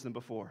experience them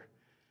before.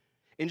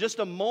 In just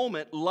a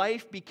moment,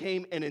 life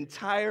became an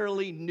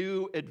entirely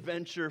new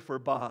adventure for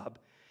Bob.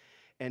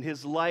 and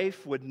his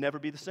life would never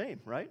be the same,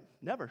 right?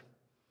 Never.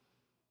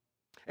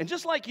 And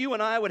just like you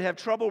and I would have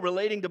trouble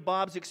relating to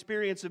Bob's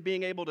experience of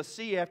being able to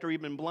see after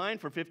he'd been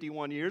blind for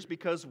 51 years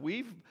because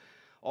we've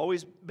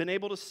always been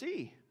able to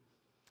see.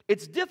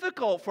 It's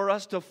difficult for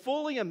us to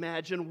fully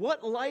imagine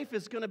what life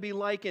is going to be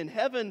like in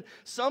heaven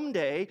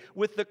someday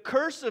with the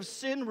curse of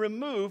sin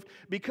removed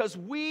because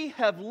we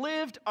have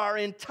lived our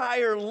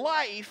entire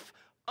life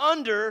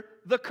under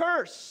the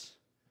curse.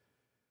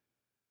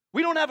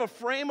 We don't have a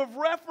frame of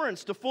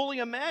reference to fully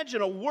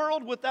imagine a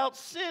world without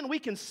sin. We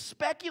can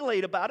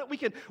speculate about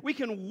it. We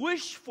can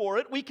wish for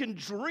it. We can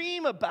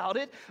dream about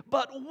it.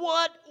 But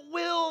what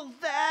will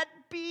that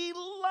be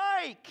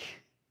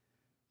like?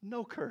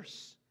 No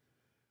curse.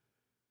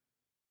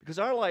 Because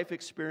our life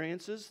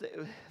experiences,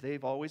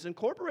 they've always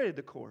incorporated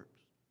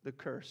the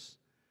curse.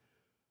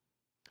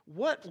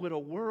 What would a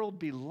world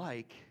be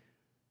like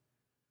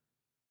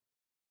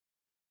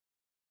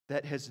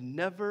that has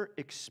never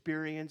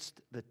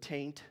experienced the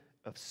taint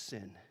of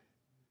sin?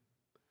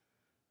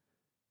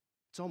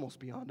 It's almost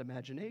beyond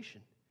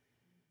imagination.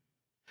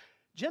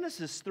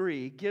 Genesis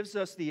 3 gives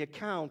us the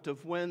account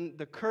of when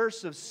the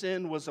curse of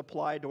sin was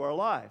applied to our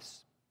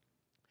lives,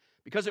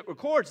 because it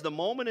records the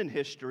moment in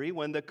history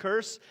when the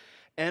curse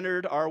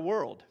entered our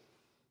world.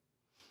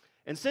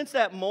 And since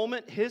that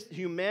moment,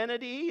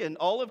 humanity and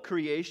all of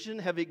creation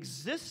have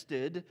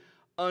existed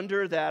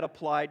under that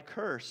applied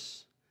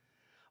curse.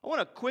 I want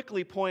to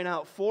quickly point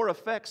out 4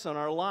 effects on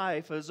our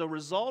life as a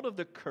result of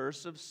the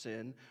curse of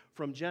sin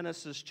from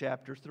Genesis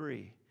chapter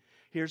 3.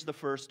 Here's the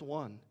first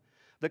one.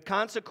 The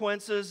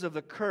consequences of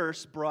the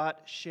curse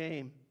brought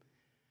shame.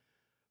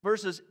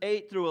 Verses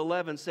 8 through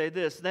 11 say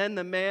this: Then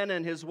the man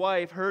and his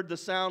wife heard the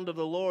sound of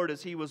the Lord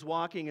as he was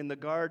walking in the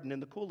garden in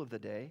the cool of the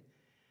day,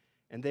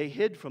 and they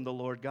hid from the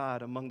Lord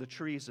God among the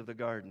trees of the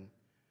garden.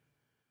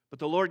 But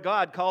the Lord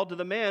God called to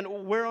the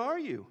man, "Where are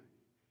you?"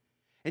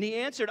 And he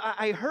answered,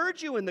 I heard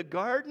you in the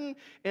garden,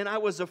 and I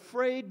was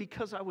afraid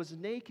because I was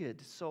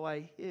naked, so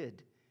I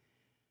hid.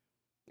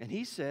 And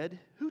he said,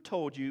 "Who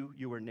told you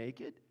you were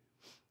naked?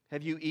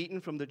 Have you eaten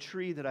from the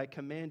tree that I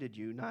commanded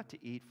you not to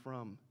eat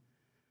from?"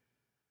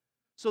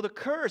 So the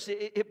curse,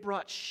 it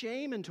brought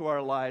shame into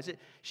our lives.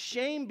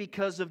 Shame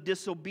because of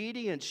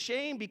disobedience.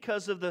 Shame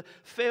because of the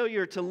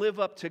failure to live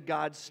up to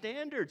God's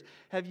standards.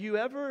 Have you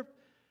ever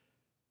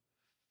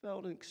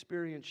felt and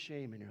experienced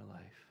shame in your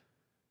life?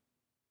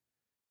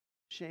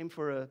 Shame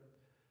for a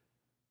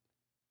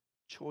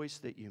choice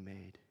that you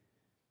made.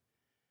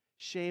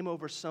 Shame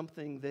over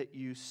something that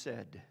you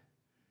said.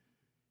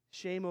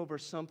 Shame over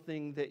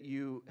something that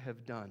you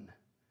have done.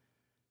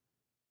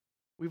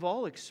 We've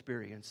all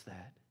experienced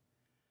that.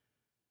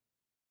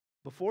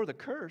 Before the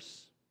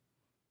curse,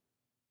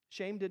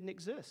 shame didn't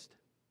exist.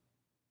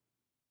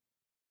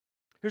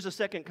 Here's a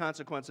second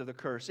consequence of the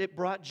curse. It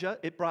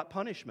brought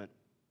punishment.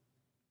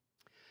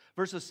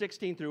 Verses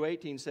 16 through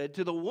 18 said,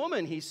 To the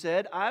woman he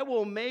said, I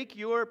will make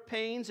your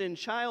pains in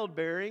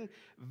childbearing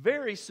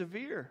very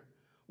severe.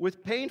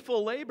 With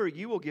painful labor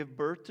you will give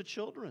birth to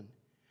children.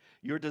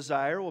 Your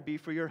desire will be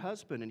for your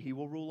husband, and he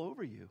will rule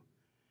over you.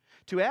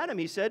 To Adam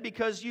he said,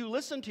 Because you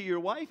listened to your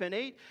wife and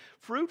ate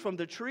fruit from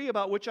the tree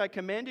about which I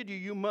commanded you,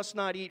 you must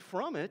not eat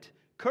from it.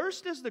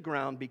 Cursed is the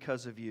ground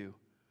because of you.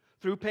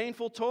 Through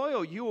painful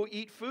toil you will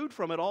eat food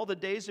from it all the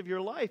days of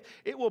your life.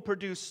 It will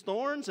produce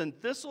thorns and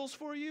thistles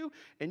for you,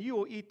 and you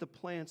will eat the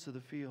plants of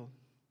the field.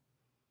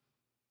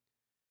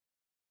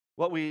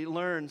 What we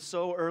learn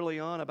so early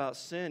on about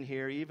sin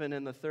here, even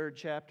in the 3rd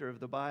chapter of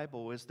the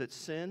Bible, is that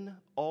sin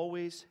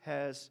always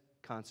has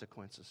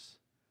consequences.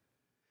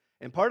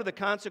 And part of the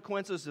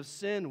consequences of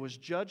sin was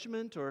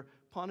judgment or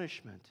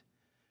punishment.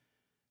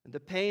 And the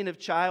pain of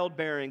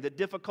childbearing, the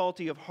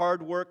difficulty of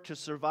hard work to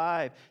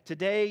survive.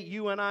 Today,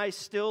 you and I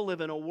still live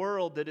in a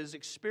world that is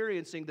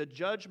experiencing the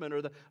judgment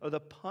or the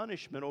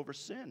punishment over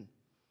sin.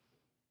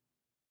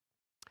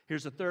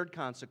 Here's a third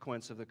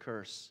consequence of the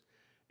curse.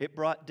 It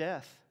brought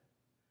death.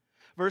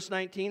 Verse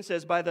 19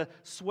 says, By the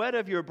sweat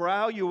of your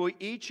brow you will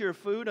eat your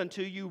food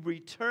until you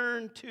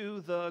return to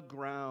the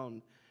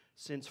ground,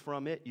 since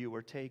from it you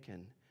were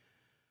taken.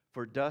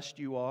 For dust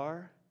you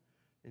are,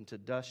 and to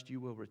dust you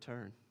will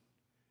return.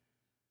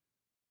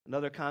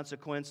 Another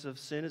consequence of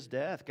sin is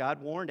death.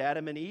 God warned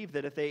Adam and Eve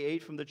that if they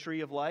ate from the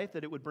tree of life,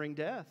 that it would bring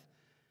death.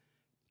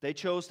 They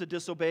chose to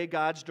disobey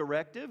God's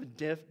directive.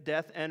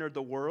 Death entered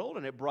the world,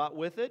 and it brought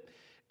with it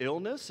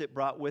illness. It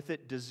brought with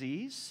it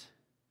disease.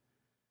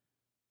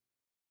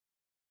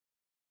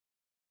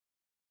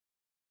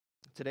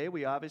 Today,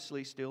 we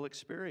obviously still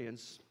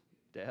experience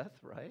death,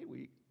 right?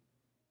 We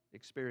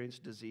experience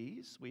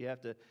disease. We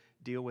have to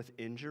deal with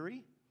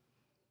injury.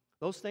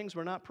 Those things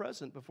were not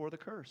present before the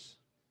curse.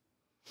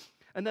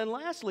 And then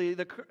lastly,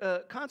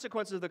 the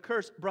consequences of the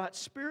curse brought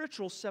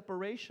spiritual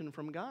separation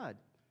from God.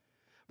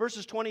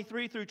 Verses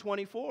 23 through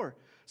 24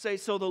 say,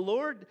 So the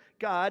Lord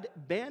God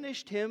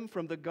banished him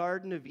from the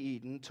Garden of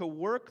Eden to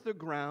work the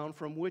ground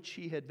from which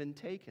he had been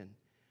taken.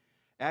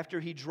 After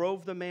he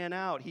drove the man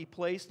out, he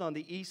placed on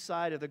the east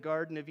side of the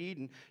Garden of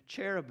Eden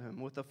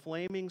cherubim with a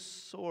flaming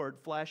sword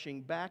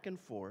flashing back and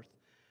forth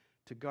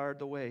to guard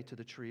the way to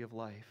the tree of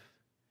life.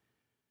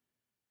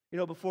 You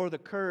know, before the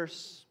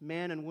curse,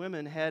 man and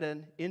women had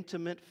an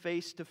intimate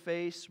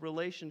face-to-face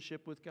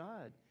relationship with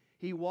God.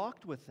 He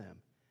walked with them.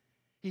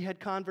 He had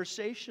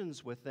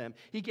conversations with them.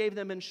 He gave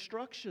them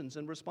instructions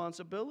and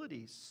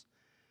responsibilities.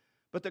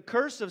 But the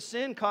curse of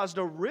sin caused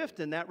a rift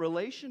in that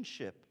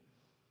relationship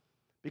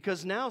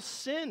because now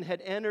sin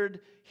had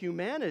entered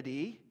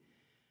humanity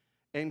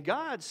and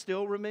God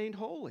still remained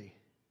holy.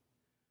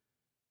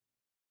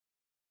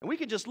 And we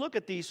can just look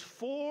at these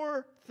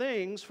four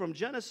things from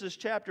Genesis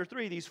chapter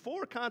 3, these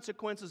four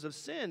consequences of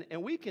sin,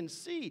 and we can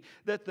see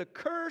that the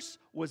curse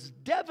was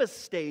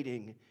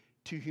devastating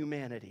to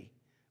humanity.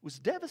 It was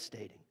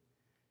devastating.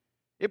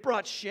 It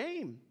brought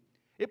shame.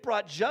 It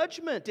brought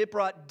judgment. It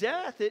brought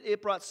death.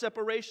 It brought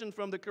separation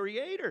from the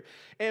Creator.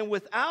 And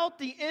without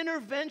the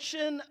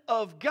intervention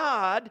of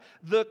God,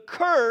 the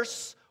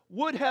curse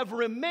would have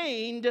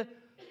remained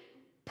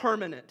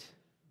permanent.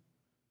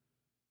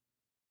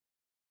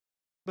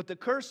 But the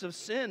curse of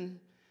sin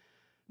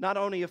not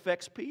only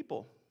affects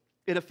people,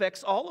 it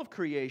affects all of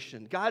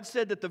creation. God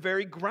said that the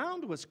very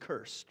ground was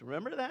cursed.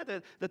 Remember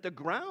that? That the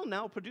ground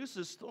now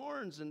produces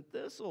thorns and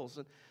thistles.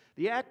 And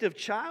the act of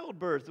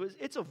childbirth,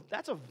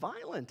 that's a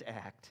violent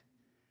act.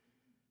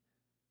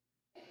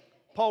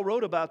 Paul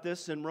wrote about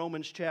this in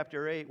Romans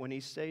chapter 8 when he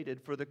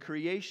stated, "For the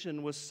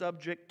creation was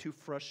subject to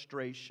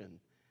frustration,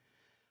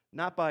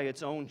 not by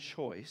its own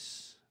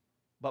choice,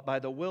 but by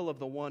the will of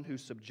the one who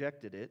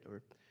subjected it,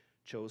 or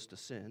chose to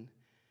sin,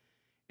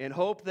 in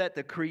hope that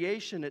the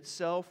creation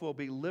itself will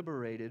be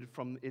liberated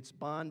from its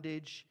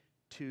bondage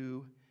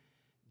to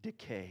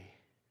decay."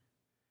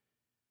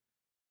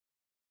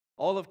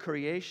 All of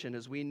creation,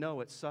 as we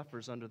know it,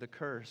 suffers under the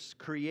curse.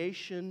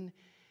 Creation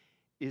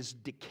is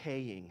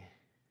decaying.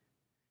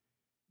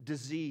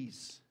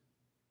 Disease,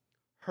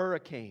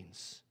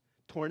 hurricanes,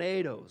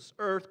 tornadoes,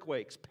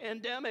 earthquakes,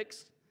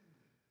 pandemics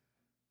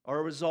are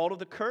a result of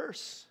the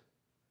curse.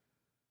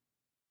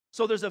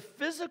 So there's a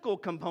physical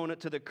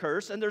component to the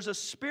curse, and there's a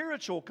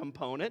spiritual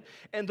component,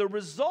 and the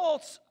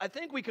results, I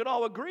think we could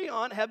all agree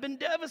on, have been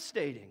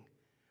devastating.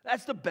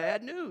 That's the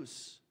bad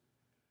news.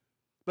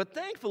 But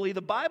thankfully,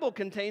 the Bible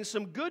contains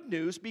some good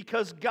news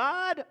because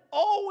God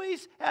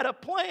always had a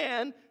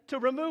plan to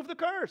remove the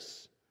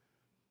curse.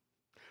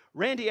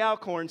 Randy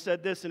Alcorn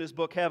said this in his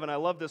book, Heaven. I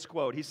love this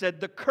quote. He said,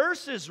 "The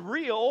curse is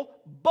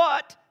real,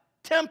 but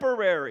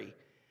temporary.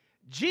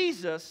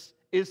 Jesus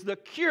is the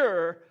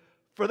cure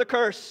for the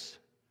curse."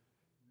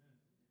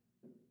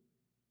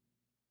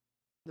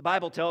 The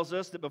Bible tells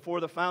us that before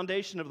the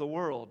foundation of the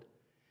world,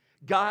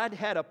 God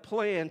had a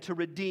plan to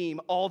redeem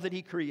all that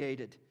He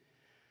created.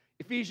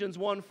 Ephesians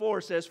 1:4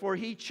 says, "For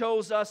He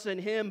chose us in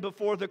Him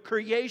before the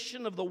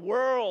creation of the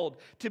world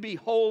to be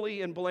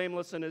holy and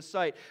blameless in His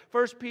sight."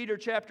 1 Peter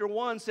chapter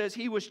 1 says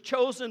He was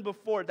chosen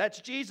before, that's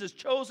Jesus,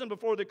 chosen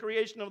before the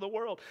creation of the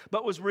world,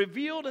 but was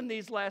revealed in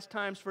these last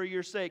times for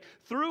your sake.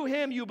 Through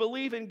Him you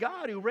believe in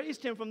God who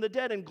raised Him from the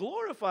dead and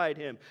glorified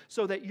Him,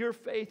 so that your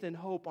faith and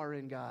hope are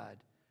in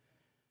God.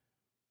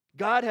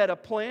 God had a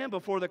plan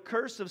before the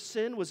curse of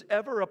sin was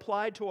ever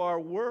applied to our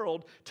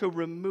world to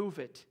remove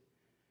it.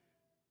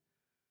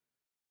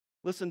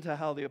 Listen to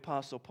how the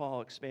Apostle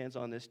Paul expands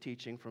on this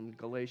teaching from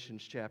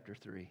Galatians chapter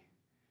 3.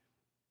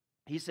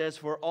 He says,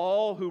 "For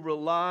all who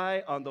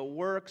rely on the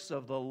works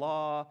of the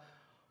law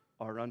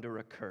are under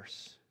a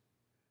curse.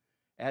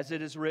 As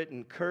it is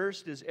written,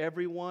 cursed is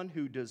everyone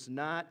who does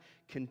not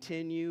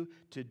continue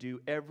to do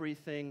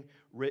everything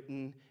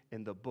written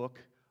in the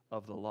book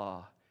of the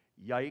law."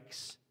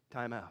 Yikes,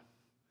 time out.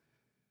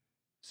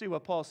 See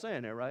what Paul's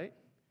saying there, right?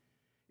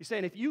 He's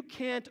saying if you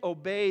can't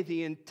obey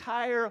the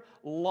entire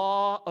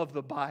law of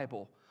the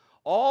Bible,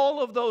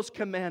 all of those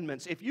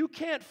commandments, if you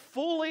can't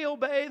fully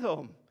obey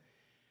them,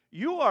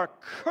 you are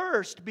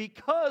cursed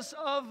because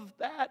of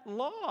that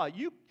law.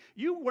 You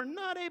were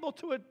not able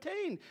to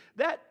attain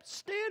that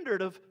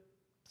standard of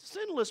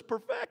sinless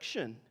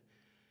perfection,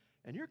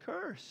 and you're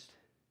cursed.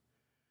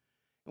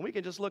 And we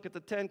can just look at the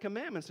 10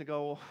 Commandments and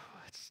go, well,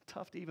 it's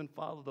tough to even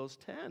follow those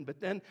 10. But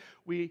then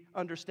we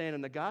understand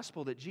in the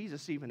gospel that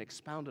Jesus even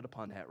expounded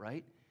upon that,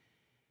 right?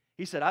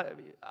 He said,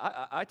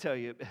 I tell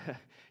you,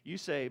 you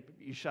say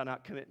you shall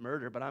not commit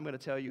murder, but I'm going to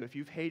tell you, if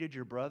you've hated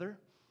your brother,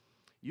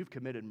 you've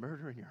committed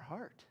murder in your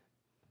heart.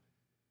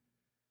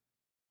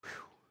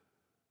 Whew.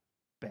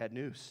 Bad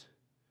news.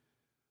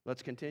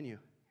 Let's continue.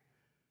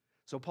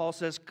 So Paul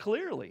says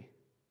clearly,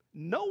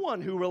 no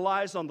one who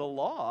relies on the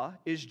law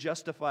is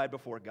justified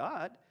before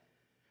God,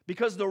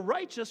 because the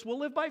righteous will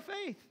live by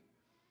faith.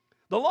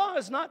 The law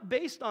is not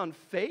based on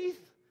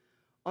faith.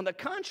 On the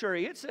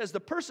contrary, it says the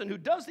person who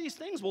does these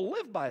things will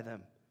live by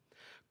them.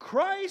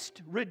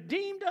 Christ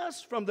redeemed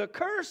us from the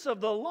curse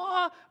of the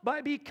law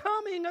by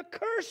becoming a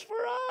curse for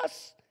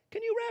us.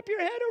 Can you wrap your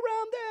head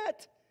around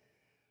that?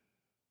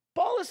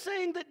 Paul is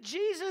saying that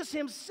Jesus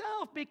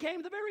Himself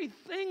became the very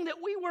thing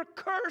that we were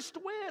cursed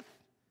with.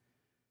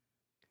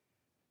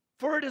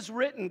 For it is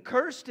written,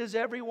 cursed is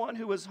everyone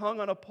who is hung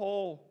on a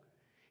pole.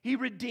 He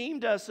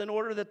redeemed us in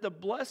order that the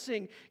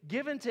blessing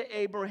given to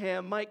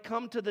Abraham might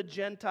come to the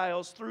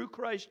Gentiles through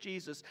Christ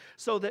Jesus,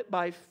 so that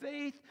by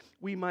faith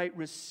we might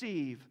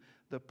receive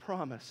the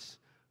promise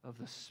of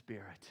the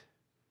Spirit.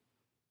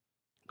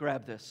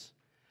 Grab this.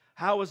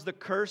 How is the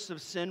curse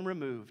of sin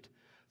removed?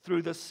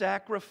 Through the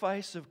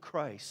sacrifice of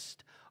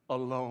Christ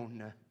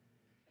alone.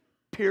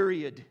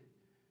 Period.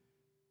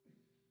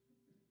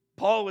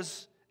 Paul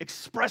was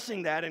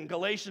expressing that in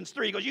Galatians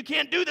 3. He goes, you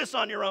can't do this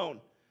on your own.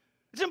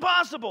 It's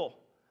impossible.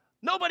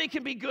 Nobody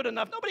can be good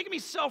enough. Nobody can be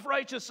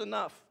self-righteous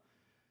enough.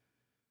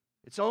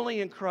 It's only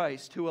in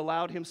Christ, who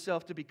allowed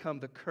himself to become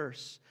the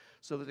curse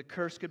so that the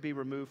curse could be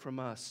removed from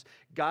us.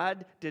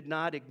 God did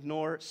not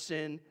ignore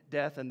sin,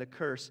 death, and the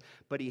curse,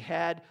 but he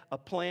had a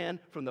plan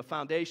from the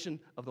foundation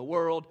of the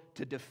world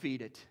to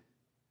defeat it.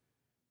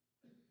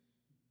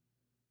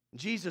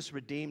 Jesus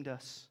redeemed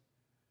us,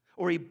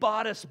 or he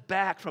bought us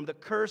back from the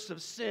curse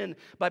of sin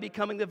by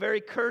becoming the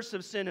very curse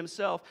of sin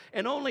himself.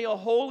 And only a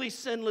holy,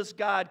 sinless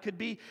God could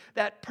be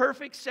that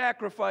perfect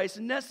sacrifice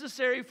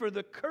necessary for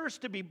the curse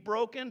to be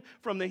broken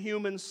from the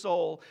human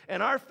soul.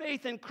 And our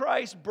faith in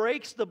Christ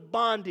breaks the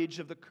bondage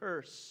of the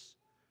curse.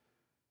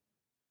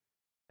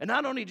 And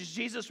not only does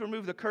Jesus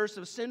remove the curse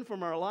of sin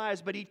from our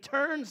lives, but he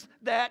turns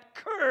that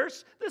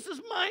curse, this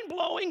is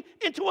mind-blowing,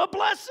 into a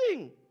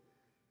blessing.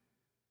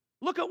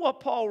 Look at what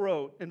Paul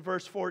wrote in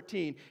verse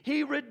 14.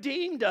 He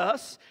redeemed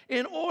us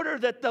in order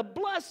that the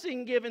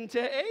blessing given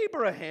to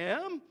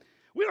Abraham,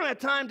 we don't have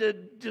time to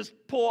just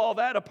pull all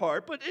that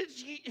apart, but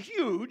it's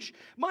huge,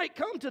 might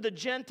come to the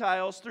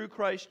Gentiles through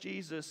Christ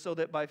Jesus, so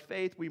that by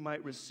faith we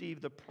might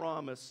receive the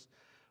promise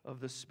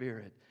of the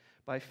Spirit.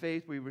 By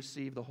faith we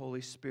receive the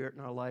Holy Spirit in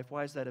our life.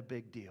 Why is that a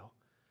big deal?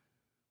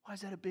 Why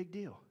is that a big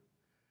deal?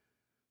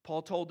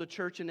 Paul told the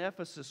church in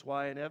Ephesus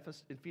why in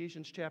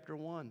Ephesians chapter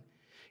 1.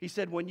 He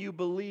said, when you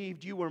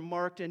believed, you were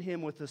marked in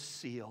him with a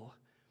seal,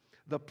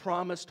 the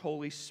promised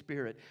Holy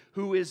Spirit,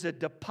 who is a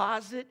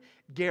deposit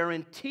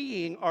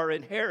guaranteeing our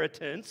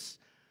inheritance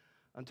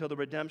until the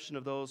redemption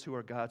of those who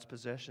are God's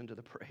possession, to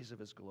the praise of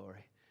his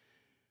glory.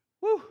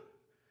 Woo!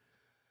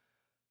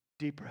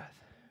 Deep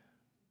breath.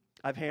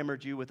 I've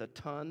hammered you with a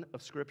ton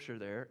of scripture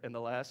there in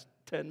the last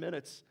 10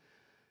 minutes.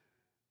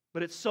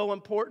 But it's so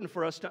important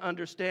for us to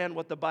understand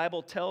what the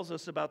Bible tells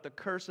us about the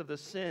curse of the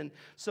sin,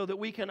 so that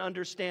we can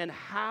understand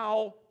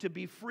how to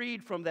be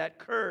freed from that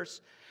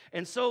curse,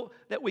 and so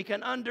that we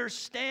can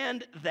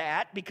understand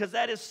that, because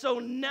that is so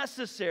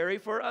necessary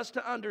for us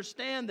to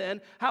understand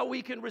then how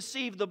we can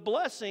receive the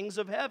blessings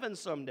of heaven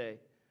someday.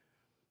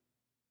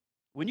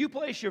 When you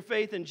place your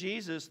faith in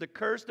Jesus, the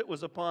curse that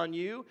was upon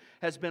you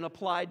has been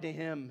applied to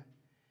him.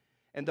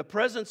 And the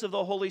presence of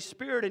the Holy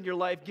Spirit in your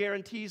life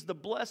guarantees the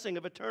blessing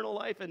of eternal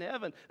life in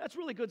heaven. That's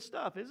really good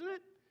stuff, isn't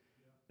it?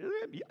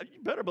 Isn't it?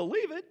 You better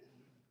believe it.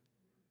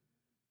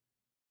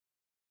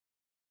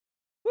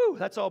 Woo,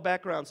 that's all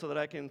background so that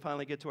I can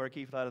finally get to our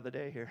key thought of the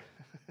day here.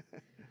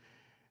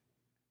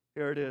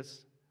 Here it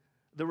is.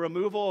 The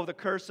removal of the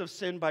curse of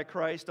sin by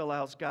Christ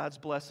allows God's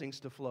blessings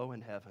to flow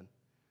in heaven.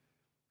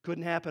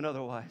 Couldn't happen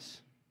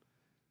otherwise.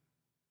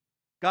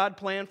 God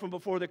planned from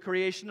before the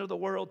creation of the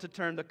world to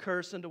turn the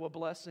curse into a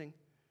blessing.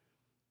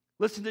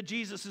 Listen to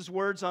Jesus'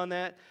 words on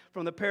that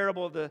from the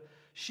parable of the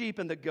sheep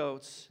and the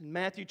goats. In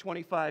Matthew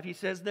 25, he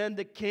says, then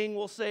the king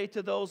will say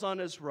to those on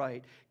his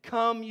right,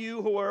 come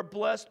you who are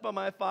blessed by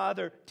my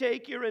Father,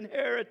 take your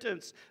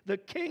inheritance, the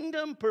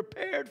kingdom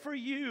prepared for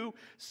you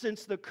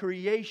since the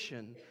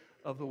creation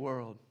of the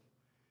world.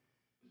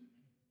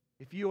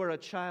 If you are a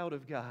child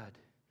of God,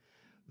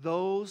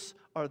 those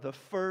are the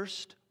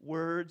first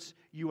words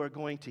you are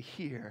going to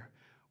hear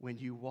when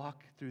you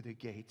walk through the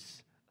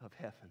gates of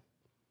heaven.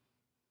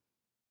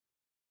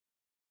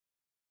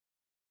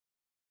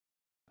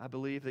 I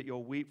believe that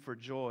you'll weep for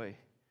joy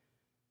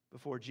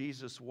before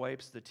Jesus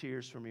wipes the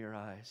tears from your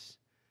eyes.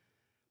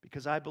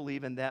 Because I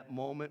believe in that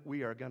moment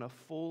we are going to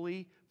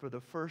fully, for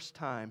the first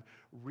time,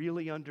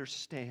 really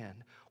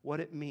understand what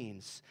it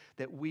means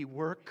that we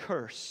were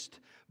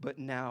cursed, but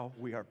now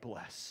we are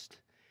blessed.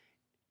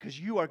 Because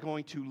you are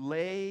going to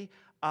lay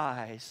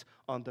eyes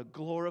on the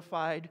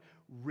glorified,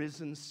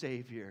 risen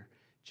Savior,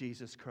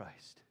 Jesus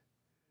Christ.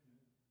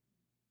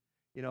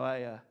 You know,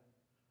 I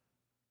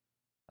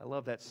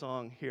love that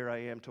song, Here I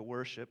Am to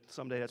Worship.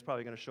 Someday that's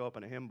probably going to show up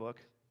in a hymn book.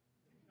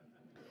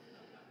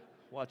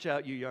 Watch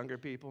out, you younger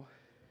people.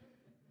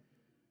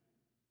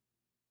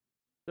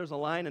 There's a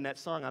line in that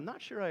song I'm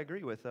not sure I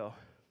agree with, though.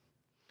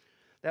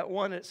 That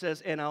one that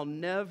says, and I'll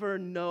never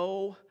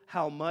know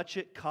how much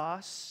it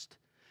cost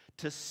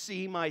to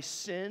see my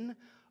sin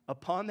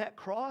upon that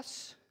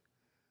cross.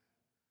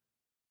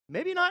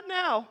 Maybe not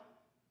now.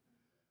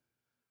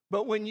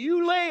 But when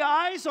you lay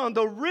eyes on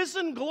the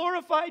risen,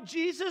 glorified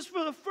Jesus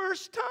for the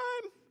first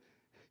time,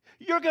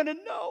 you're going to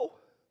know.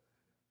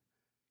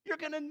 You're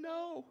going to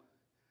know.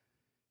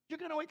 You're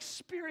going to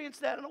experience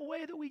that in a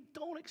way that we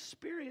don't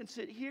experience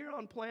it here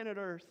on planet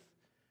Earth.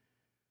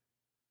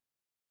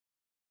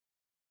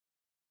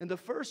 And the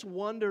first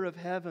wonder of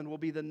heaven will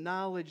be the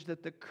knowledge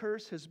that the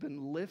curse has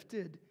been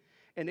lifted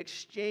in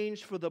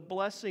exchange for the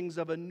blessings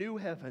of a new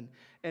heaven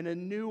and a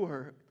new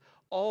earth,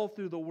 all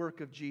through the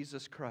work of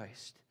Jesus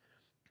Christ.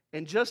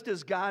 And just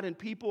as God and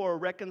people are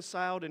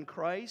reconciled in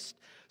Christ,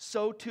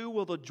 so too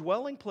will the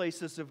dwelling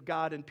places of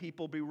God and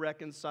people be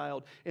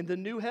reconciled in the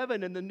new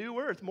heaven and the new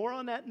earth. More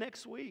on that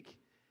next week.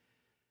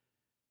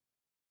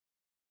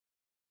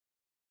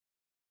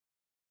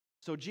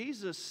 So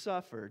Jesus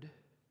suffered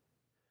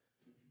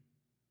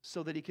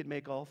so that he could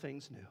make all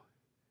things new.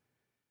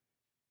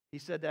 He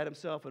said that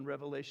himself in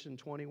Revelation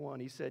 21.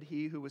 He said,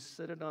 he who was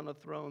seated on a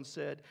throne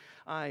said,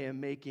 I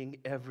am making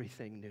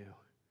everything new.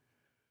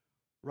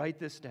 Write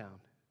this down,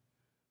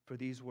 for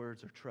these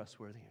words are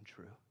trustworthy and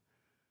true.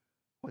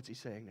 What's he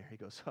saying there? He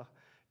goes,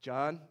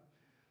 John,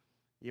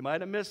 you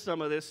might have missed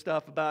some of this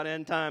stuff about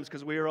end times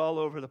because we are all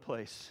over the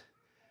place.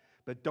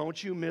 But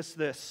don't you miss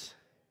this.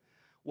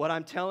 What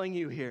I'm telling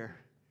you here,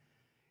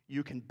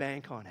 you can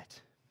bank on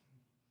it.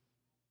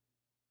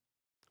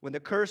 When the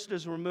curse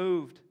is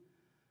removed,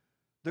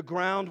 the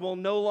ground will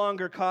no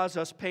longer cause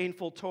us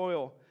painful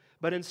toil,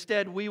 but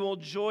instead we will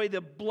enjoy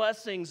the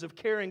blessings of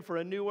caring for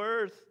a new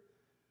earth.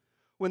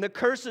 When the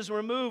curse is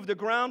removed, the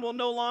ground will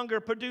no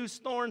longer produce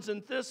thorns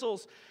and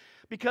thistles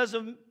because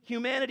of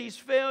humanity's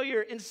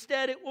failure.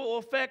 Instead, it will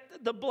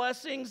affect the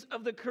blessings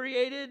of the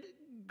Creator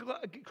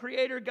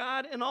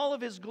God in all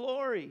of His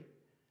glory.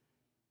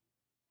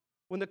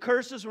 When the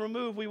curse is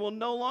removed, we will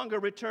no longer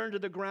return to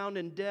the ground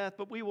in death,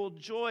 but we will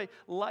enjoy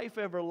life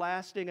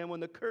everlasting. And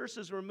when the curse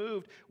is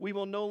removed, we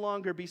will no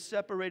longer be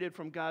separated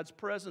from God's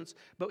presence,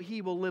 but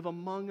He will live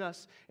among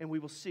us and we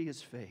will see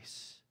His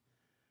face.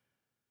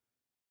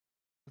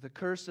 With the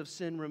curse of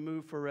sin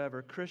removed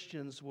forever,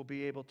 Christians will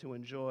be able to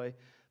enjoy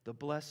the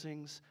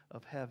blessings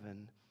of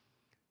heaven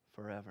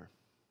forever.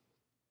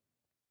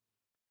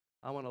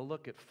 I want to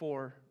look at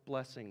 4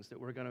 blessings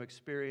that we're going to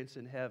experience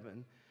in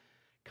heaven,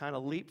 kind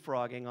of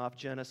leapfrogging off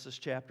Genesis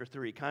chapter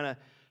 3, kind of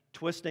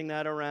twisting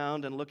that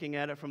around and looking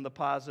at it from the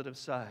positive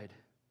side.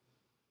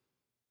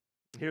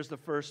 Here's the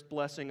first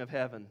blessing of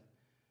heaven.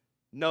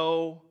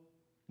 No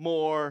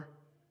more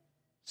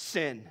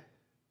sin.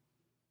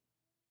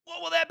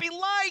 What will that be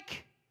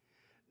like?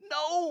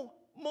 No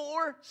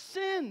more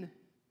sin.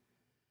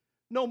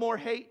 No more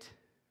hate.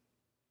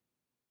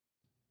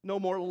 No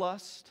more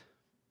lust.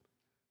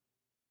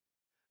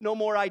 No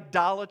more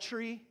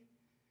idolatry.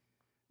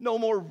 No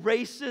more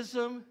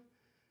racism.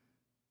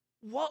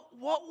 What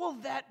will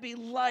that be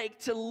like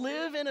to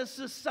live in a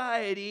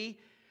society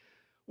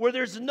where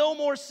there's no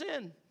more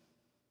sin?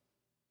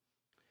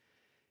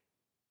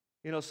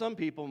 You know, some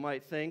people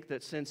might think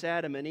that since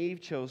Adam and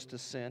Eve chose to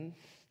sin,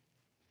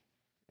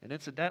 and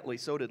incidentally,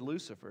 so did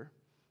Lucifer,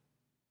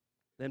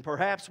 then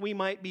perhaps we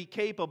might be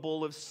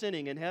capable of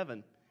sinning in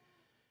heaven.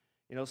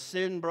 You know,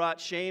 sin brought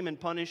shame and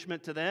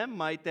punishment to them.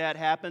 Might that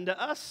happen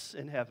to us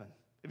in heaven?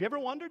 Have you ever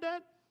wondered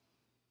that?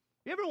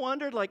 You ever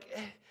wondered, like,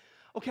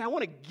 okay, I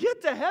want to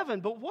get to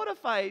heaven, but what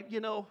if I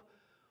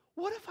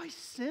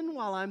sin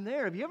while I'm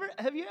there? Have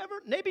you ever,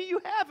 maybe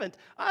you haven't.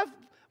 I've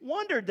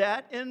wondered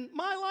that in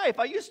my life.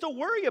 I used to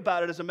worry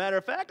about it, as a matter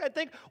of fact. I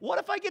think, what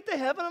if I get to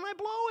heaven and I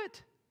blow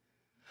it?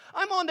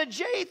 I'm on the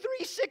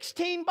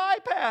J316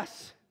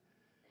 bypass,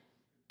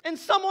 and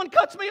someone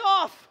cuts me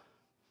off,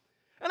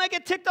 and I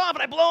get ticked off,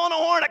 and I blow on a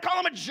horn, I call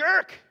him a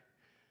jerk,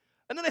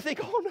 and then I think,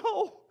 oh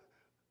no,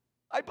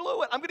 I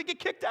blew it. I'm going to get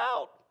kicked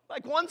out.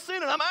 Like one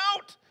sin and I'm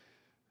out.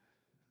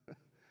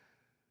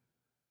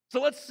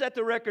 So let's set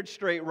the record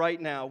straight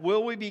right now.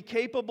 Will we be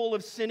capable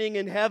of sinning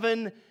in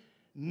heaven?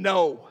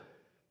 No.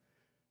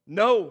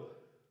 No.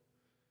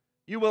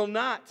 You will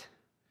not.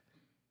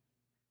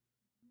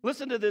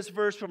 Listen to this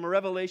verse from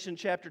Revelation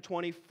chapter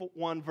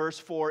 21, verse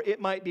 4. It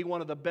might be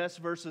one of the best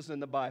verses in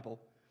the Bible.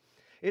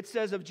 It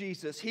says of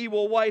Jesus, He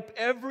will wipe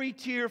every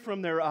tear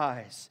from their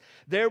eyes.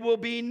 There will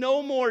be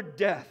no more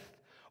death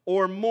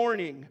or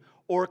mourning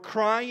or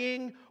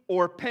crying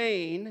or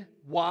pain.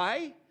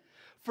 Why?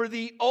 For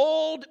the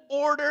old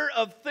order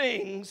of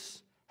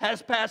things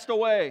has passed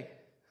away.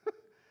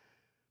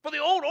 For the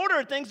old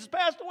order of things has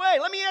passed away.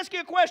 Let me ask you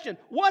a question.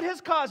 What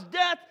has caused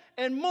death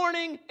and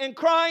mourning and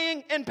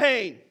crying and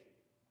pain?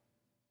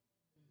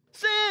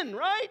 Sin,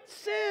 right?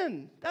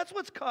 Sin. That's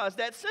what's caused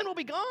that. Sin will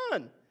be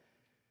gone.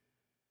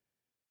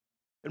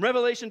 In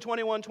Revelation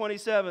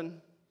 21:27,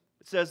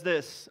 it says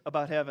this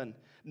about heaven.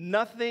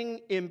 Nothing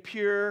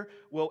impure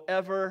will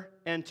ever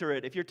enter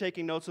it. If you're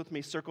taking notes with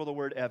me, circle the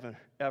word ever.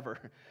 Ever.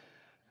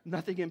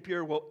 Nothing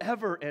impure will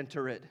ever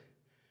enter it.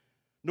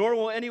 Nor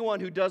will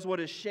anyone who does what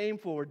is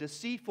shameful or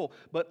deceitful,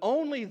 but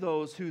only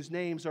those whose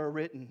names are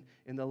written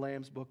in the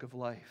Lamb's book of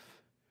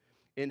life.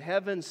 In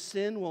heaven,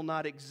 sin will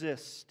not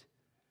exist.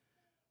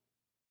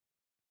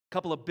 A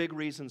couple of big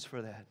reasons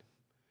for that.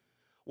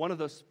 One of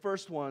the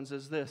first ones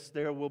is this: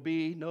 there will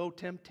be no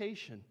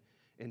temptation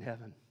in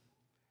heaven.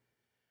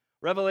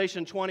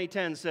 Revelation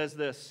 20:10 says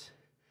this,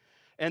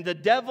 and the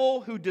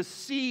devil who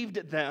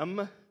deceived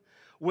them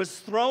was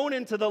thrown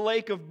into the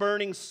lake of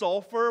burning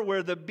sulfur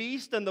where the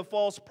beast and the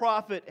false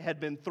prophet had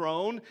been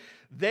thrown.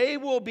 They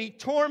will be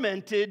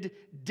tormented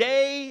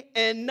day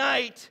and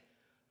night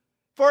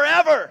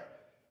forever.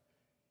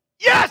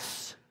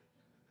 Yes!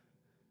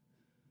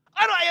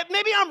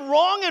 Maybe I'm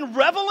wrong and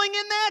reveling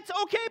in that.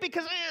 Okay,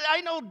 because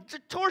I know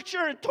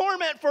torture and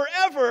torment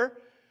forever.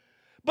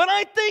 But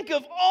I think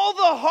of all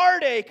the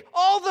heartache,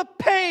 all the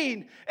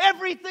pain,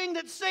 everything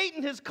that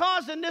Satan has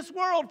caused in this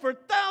world for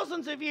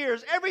thousands of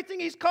years, everything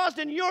he's caused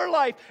in your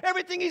life,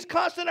 everything he's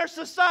caused in our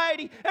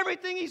society,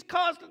 everything he's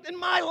caused in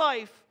my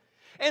life.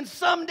 And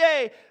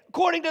someday,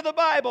 according to the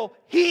Bible,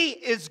 he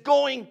is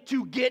going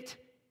to get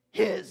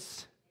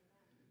his.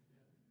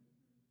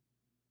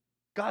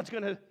 God's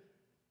going to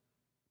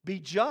be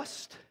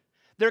just.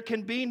 There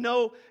can be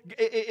no,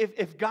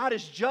 if God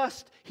is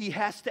just, he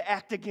has to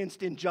act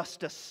against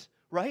injustice.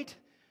 Right?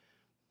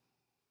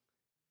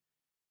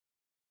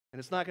 And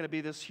it's not going to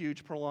be this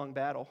huge, prolonged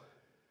battle.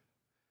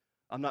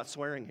 I'm not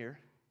swearing here.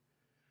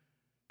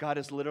 God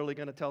is literally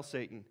going to tell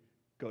Satan,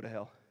 go to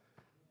hell.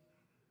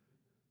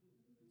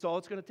 That's all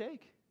it's going to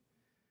take.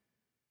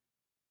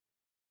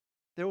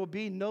 There will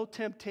be no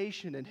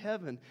temptation in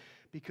heaven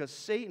because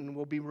Satan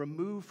will be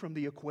removed from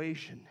the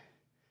equation.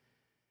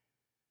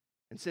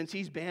 And since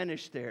he's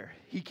banished there,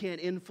 he can't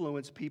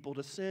influence people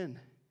to sin.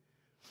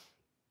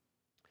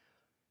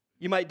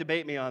 You might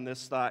debate me on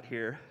this thought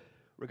here.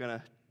 We're going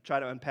to try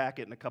to unpack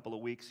it in a couple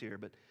of weeks here.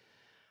 But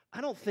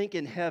I don't think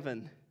in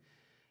heaven,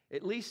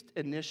 at least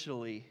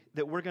initially,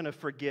 that we're going to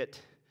forget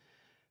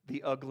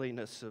the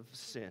ugliness of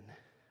sin.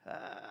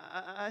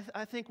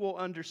 I think we'll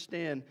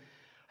understand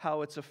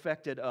how it's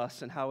affected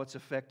us and how it's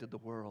affected the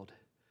world.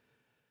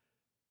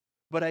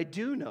 But I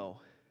do know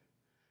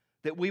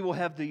that we will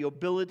have the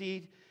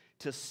ability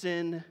to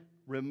sin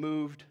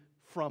removed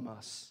from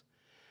us,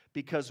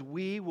 because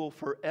we will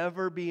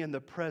forever be in the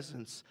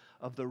presence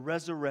of the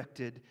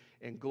resurrected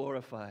and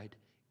glorified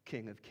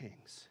King of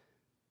Kings.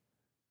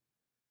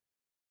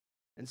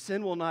 And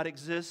sin will not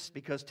exist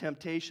because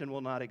temptation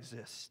will not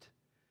exist.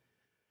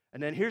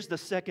 And then here's the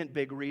second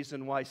big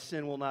reason why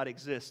sin will not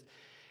exist.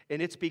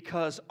 And it's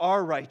because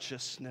our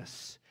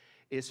righteousness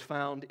is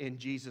found in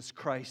Jesus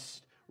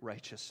Christ's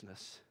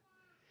righteousness.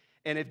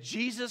 And if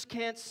Jesus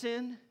can't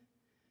sin,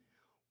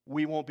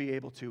 we won't be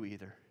able to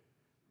either.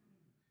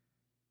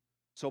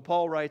 So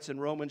Paul writes in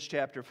Romans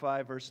chapter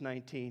 5, verse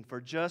 19,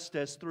 for just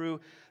as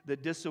through the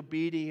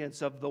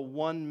disobedience of the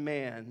one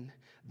man,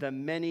 the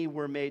many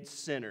were made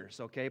sinners.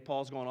 Okay,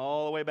 Paul's going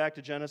all the way back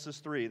to Genesis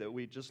 3 that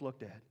we just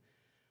looked at.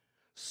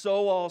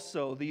 So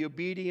also the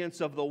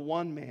obedience of the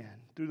one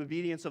man, through the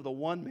obedience of the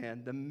one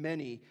man, the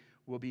many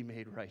will be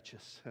made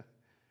righteous.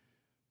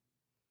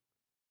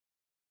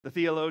 The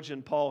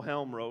theologian Paul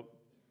Helm wrote,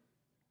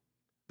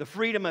 the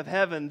freedom of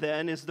heaven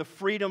then is the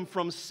freedom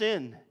from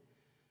sin.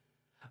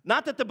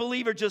 Not that the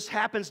believer just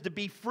happens to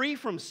be free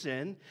from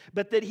sin,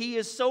 but that he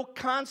is so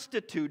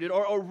constituted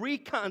or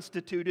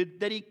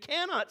reconstituted that he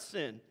cannot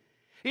sin.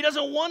 He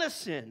doesn't want to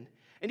sin,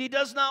 and he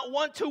does not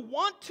want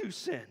to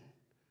sin.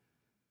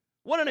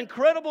 What an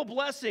incredible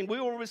blessing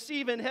we will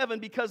receive in heaven,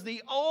 because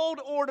the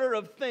old order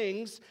of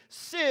things,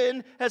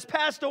 sin, has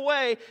passed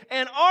away,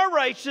 and our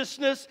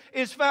righteousness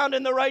is found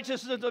in the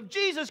righteousness of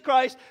Jesus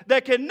Christ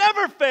that can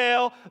never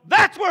fail.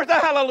 That's worth a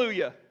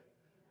hallelujah.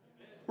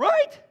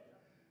 Right?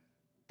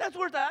 That's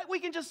worth that. We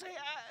can just say,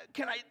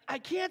 I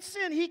can't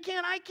sin. He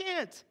can't, I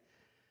can't.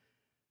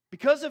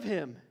 Because of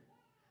him.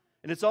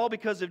 And it's all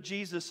because of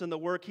Jesus and the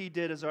work he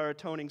did as our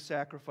atoning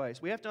sacrifice.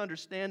 We have to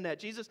understand that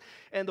Jesus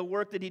and the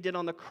work that he did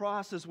on the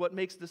cross is what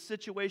makes the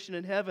situation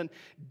in heaven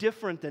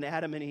different than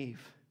Adam and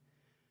Eve.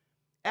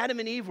 Adam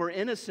and Eve were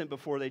innocent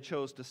before they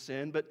chose to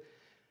sin, but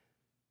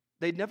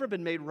they'd never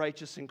been made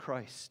righteous in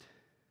Christ.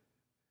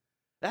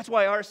 That's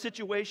why our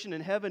situation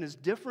in heaven is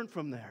different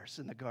from theirs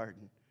in the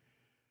garden.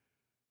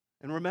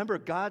 And remember,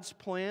 God's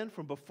plan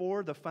from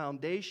before the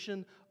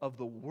foundation of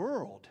the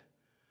world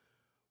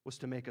was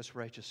to make us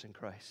righteous in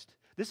Christ.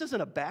 This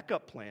isn't a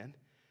backup plan.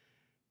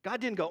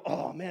 God didn't go,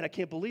 oh man, I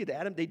can't believe that.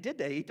 Adam, they did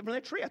that. They ate from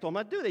that tree. I told them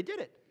not to do it. They did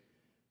it.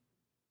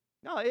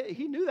 No,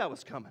 he knew that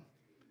was coming.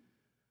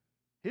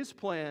 His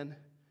plan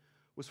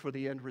was for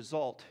the end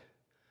result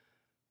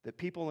that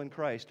people in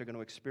Christ are going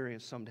to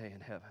experience someday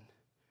in heaven.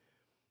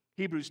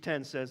 Hebrews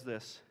 10 says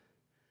this,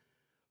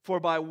 for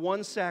by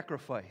one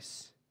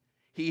sacrifice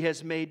he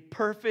has made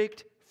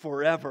perfect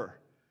forever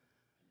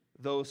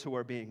those who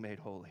are being made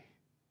holy.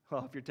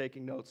 Well, if you're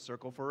taking notes,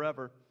 circle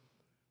forever.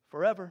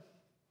 Forever.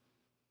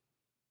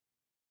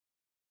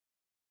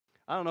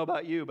 I don't know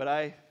about you, but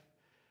I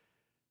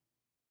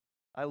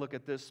look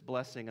at this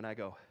blessing and I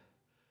go,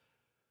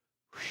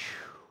 whew.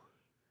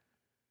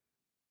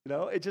 You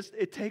know,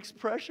 it takes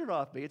pressure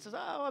off me. It says,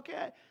 oh,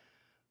 okay,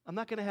 I'm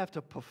not going to have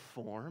to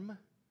perform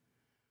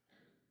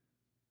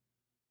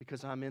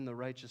because I'm in the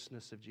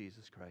righteousness of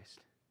Jesus Christ.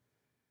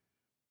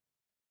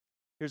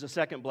 Here's a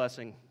second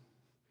blessing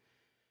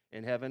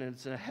in heaven, and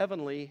it's a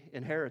heavenly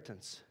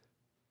inheritance.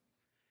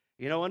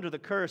 You know, under the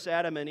curse,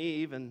 Adam and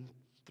Eve, and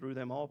through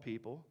them all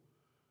people,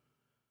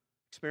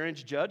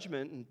 experienced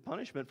judgment and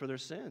punishment for their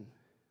sin.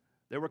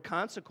 There were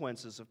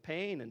consequences of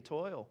pain and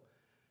toil.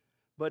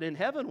 But in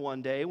heaven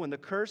one day, when the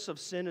curse of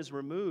sin is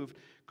removed,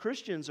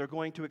 Christians are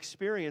going to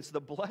experience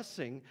the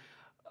blessing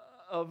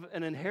of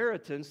an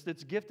inheritance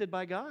that's gifted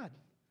by God.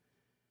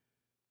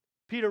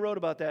 Peter wrote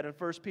about that in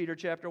 1 Peter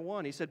chapter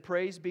 1. He said,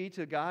 "Praise be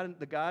to God,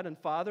 the God and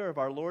Father of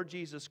our Lord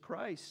Jesus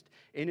Christ.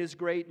 In His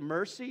great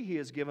mercy, He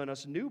has given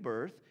us new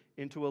birth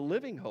into a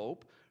living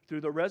hope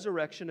through the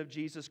resurrection of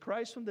Jesus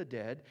Christ from the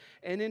dead,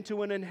 and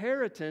into an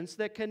inheritance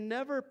that can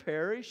never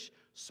perish,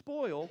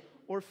 spoil,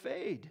 or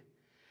fade.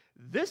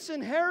 This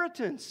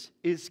inheritance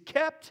is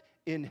kept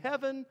in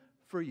heaven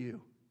for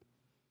you."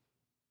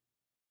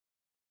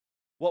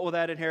 What will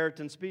that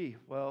inheritance be?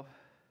 Well,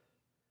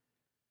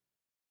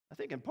 I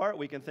think in part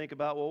we can think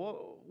about,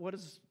 well, what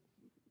does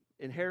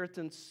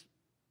inheritance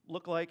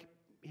look like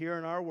here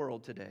in our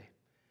world today?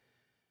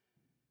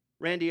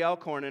 Randy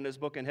Alcorn, in his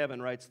book In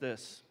Heaven, writes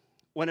this: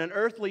 "When an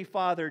earthly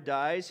father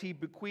dies, he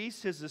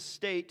bequeaths his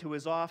estate to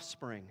his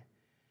offspring.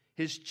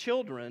 His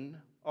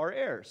children are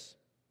heirs.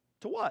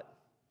 To what?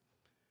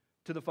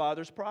 To the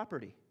father's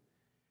property.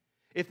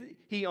 If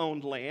he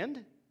owned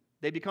land,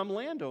 they become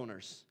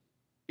landowners.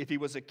 If he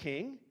was a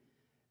king,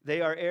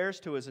 they are heirs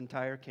to his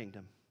entire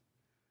kingdom.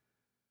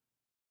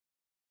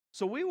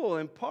 So we will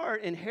in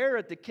part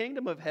inherit the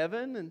kingdom of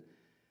heaven and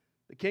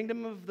the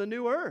kingdom of the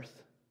new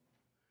earth.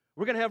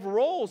 We're going to have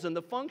roles in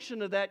the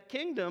function of that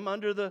kingdom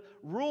under the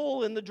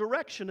rule and the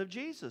direction of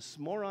Jesus.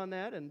 More on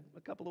that in a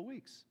couple of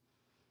weeks.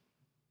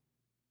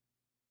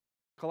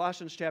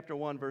 Colossians chapter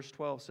 1, verse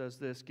 12 says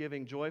this: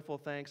 "Giving joyful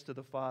thanks to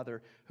the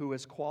Father who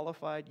has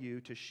qualified you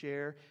to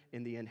share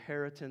in the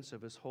inheritance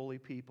of His holy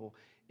people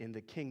in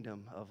the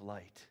kingdom of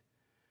light."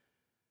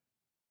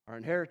 Our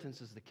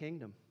inheritance is the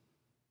kingdom.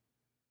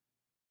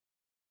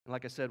 And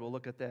like I said, we'll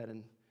look at that in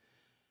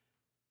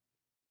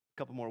a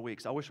couple more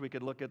weeks. I wish we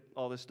could look at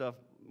all this stuff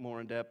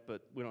more in depth,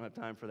 but we don't have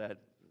time for that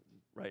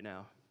right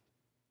now.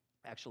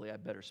 Actually, I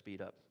better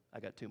speed up. I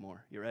got two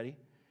more. You ready?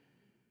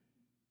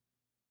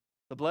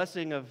 The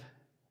blessing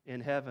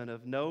in heaven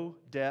of no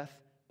death,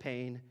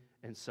 pain,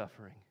 and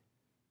suffering.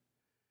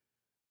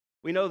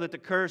 We know that the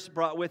curse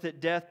brought with it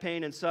death,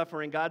 pain, and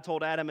suffering. God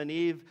told Adam and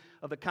Eve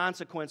of the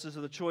consequences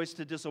of the choice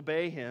to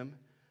disobey Him.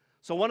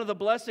 So one of the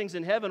blessings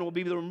in heaven will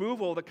be the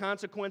removal of the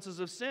consequences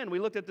of sin. We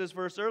looked at this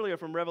verse earlier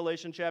from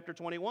Revelation chapter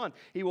 21.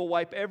 He will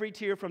wipe every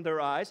tear from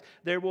their eyes.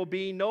 There will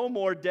be no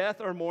more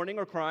death or mourning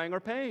or crying or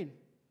pain.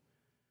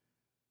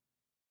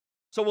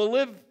 So we'll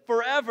live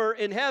forever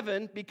in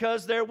heaven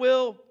because there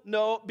will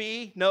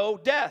be no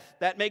death.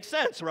 That makes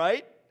sense,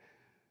 right?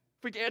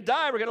 If we can't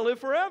die, we're going to live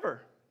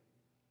forever.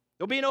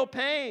 There'll be no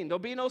pain. There'll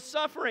be no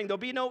suffering. There'll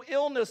be no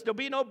illness. There'll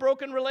be no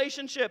broken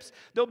relationships.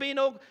 There'll be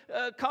no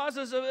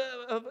causes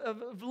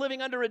of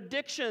living under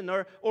addiction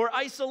or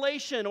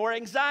isolation or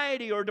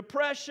anxiety or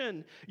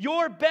depression.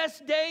 Your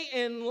best day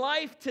in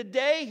life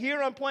today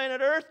here on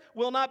planet Earth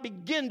will not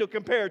begin to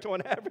compare to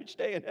an average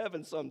day in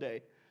heaven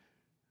someday.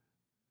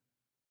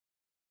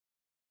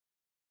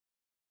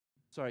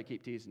 Sorry I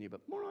keep teasing you,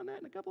 but more on that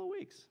in a couple of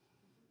weeks.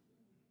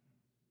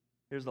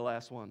 Here's the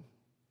last one.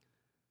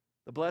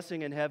 The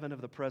blessing in heaven of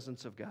the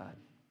presence of God.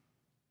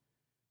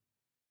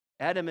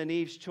 Adam and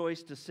Eve's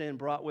choice to sin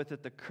brought with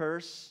it the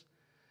curse,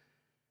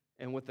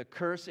 and with the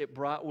curse it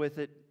brought with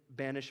it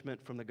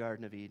banishment from the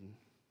Garden of Eden.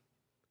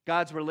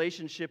 God's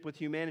relationship with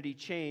humanity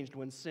changed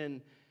when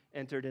sin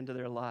entered into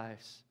their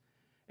lives.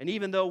 And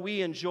even though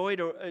we enjoy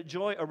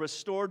a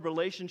restored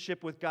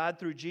relationship with God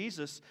through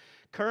Jesus,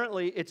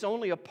 currently it's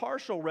only a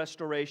partial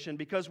restoration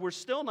because we're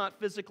still not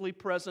physically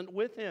present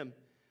with Him.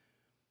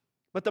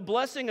 But the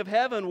blessing of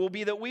heaven will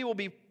be that we will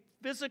be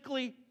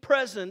physically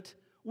present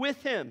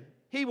with Him.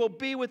 He will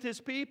be with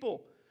His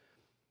people.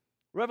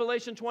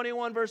 Revelation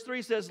 21 verse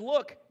 3 says,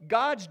 "Look,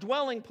 God's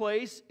dwelling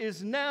place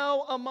is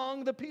now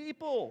among the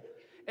people,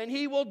 and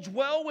He will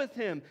dwell with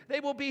him. They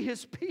will be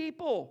His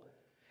people,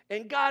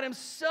 and God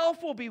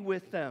Himself will be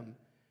with them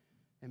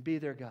and be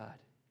their God."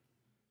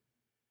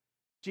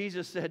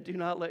 Jesus said, "Do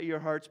not let your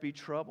hearts be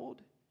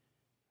troubled.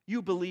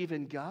 You believe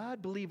in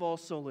God, believe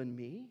also in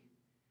me.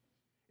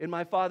 In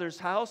my Father's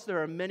house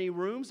there are many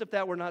rooms. If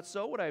that were not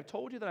so, would I have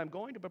told you that I'm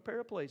going to prepare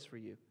a place for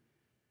you?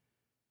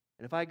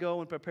 And if I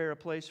go and prepare a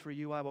place for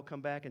you, I will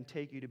come back and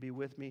take you to be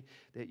with me,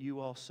 that you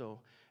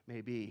also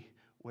may be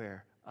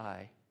where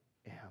I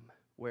am."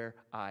 Where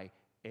I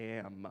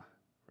am,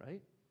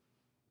 right?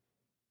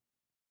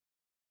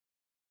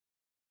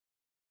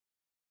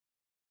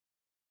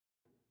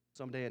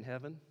 Someday in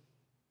heaven,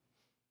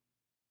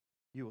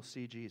 you will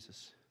see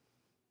Jesus.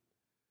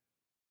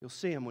 You'll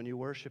see Him when you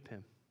worship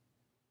Him.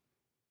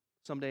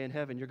 Someday in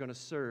heaven, you're going to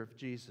serve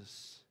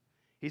Jesus.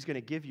 He's going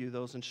to give you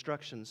those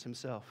instructions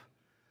Himself.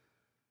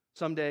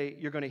 Someday,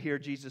 you're going to hear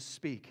Jesus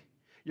speak.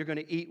 You're going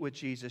to eat with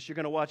Jesus. You're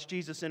going to watch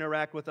Jesus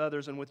interact with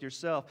others and with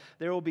yourself.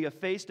 There will be a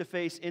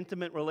face-to-face,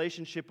 intimate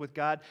relationship with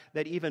God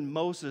that even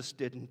Moses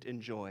didn't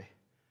enjoy,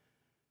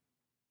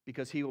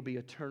 because he will be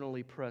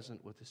eternally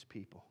present with His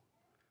people.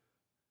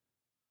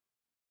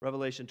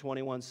 Revelation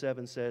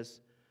 21:7 says,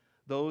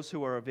 "Those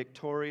who are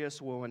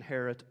victorious will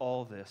inherit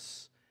all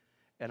this,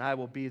 and I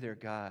will be their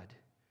God,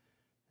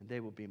 and they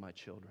will be my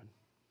children."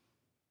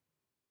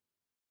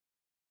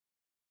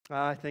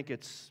 I think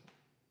it's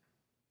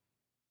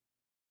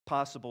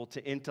possible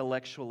to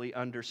intellectually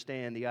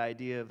understand the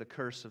idea of the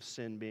curse of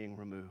sin being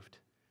removed.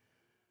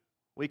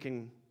 We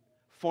can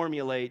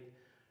formulate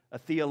a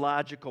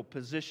theological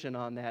position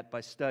on that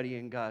by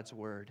studying God's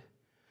Word.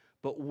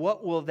 But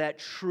what will that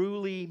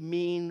truly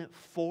mean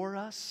for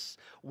us?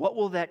 What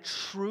will that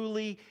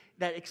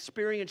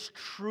experience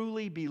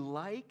truly be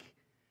like?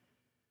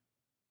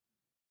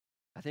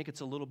 I think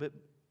it's a little bit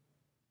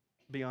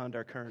beyond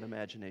our current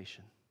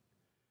imagination.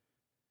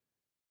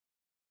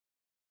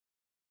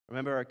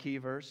 Remember our key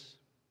verse?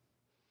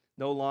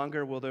 No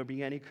longer will there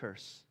be any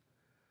curse.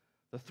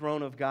 The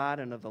throne of God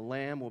and of the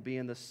Lamb will be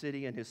in the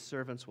city, and his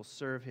servants will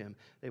serve him.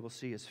 They will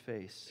see his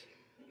face,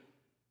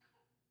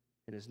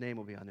 and his name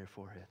will be on their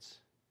foreheads.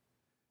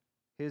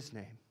 His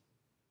name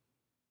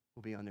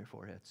will be on their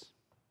foreheads.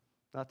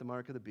 Not the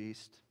mark of the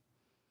beast,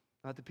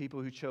 not the people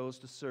who chose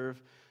to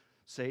serve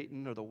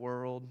Satan or the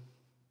world,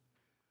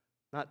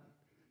 not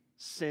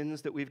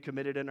sins that we've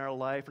committed in our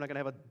life. We're not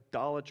going to have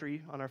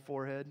idolatry on our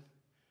forehead.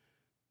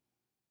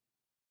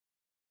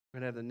 We're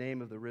going to have the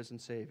name of the risen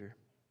Savior.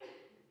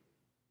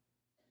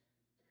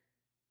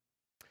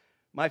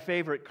 My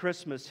favorite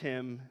Christmas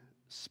hymn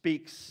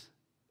speaks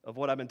of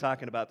what I've been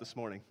talking about this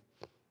morning.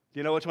 Do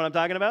you know which one I'm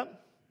talking about?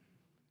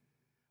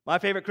 My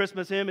favorite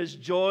Christmas hymn is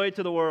Joy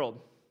to the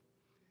World.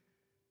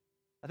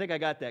 I think I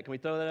got that. Can we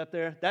throw that up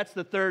there? That's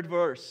the third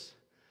verse.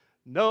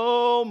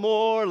 No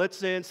more, let's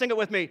sing it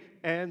with me.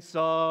 And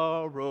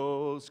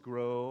sorrows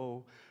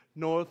grow,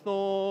 nor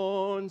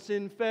thorns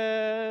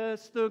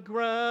infest the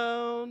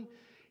ground.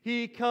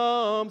 He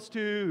comes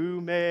to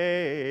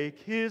make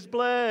his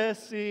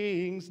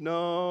blessings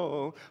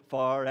known.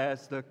 Far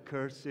as the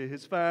curse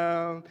is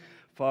found,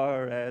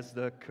 far as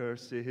the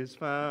curse is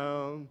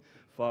found,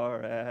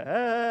 far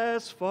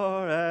as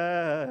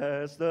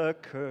the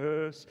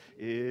curse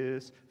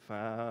is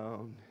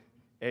found.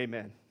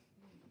 Amen.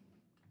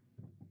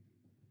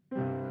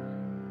 Can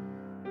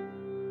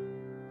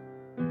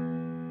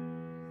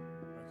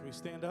we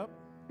stand up?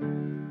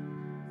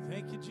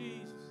 Thank you,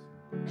 Jesus.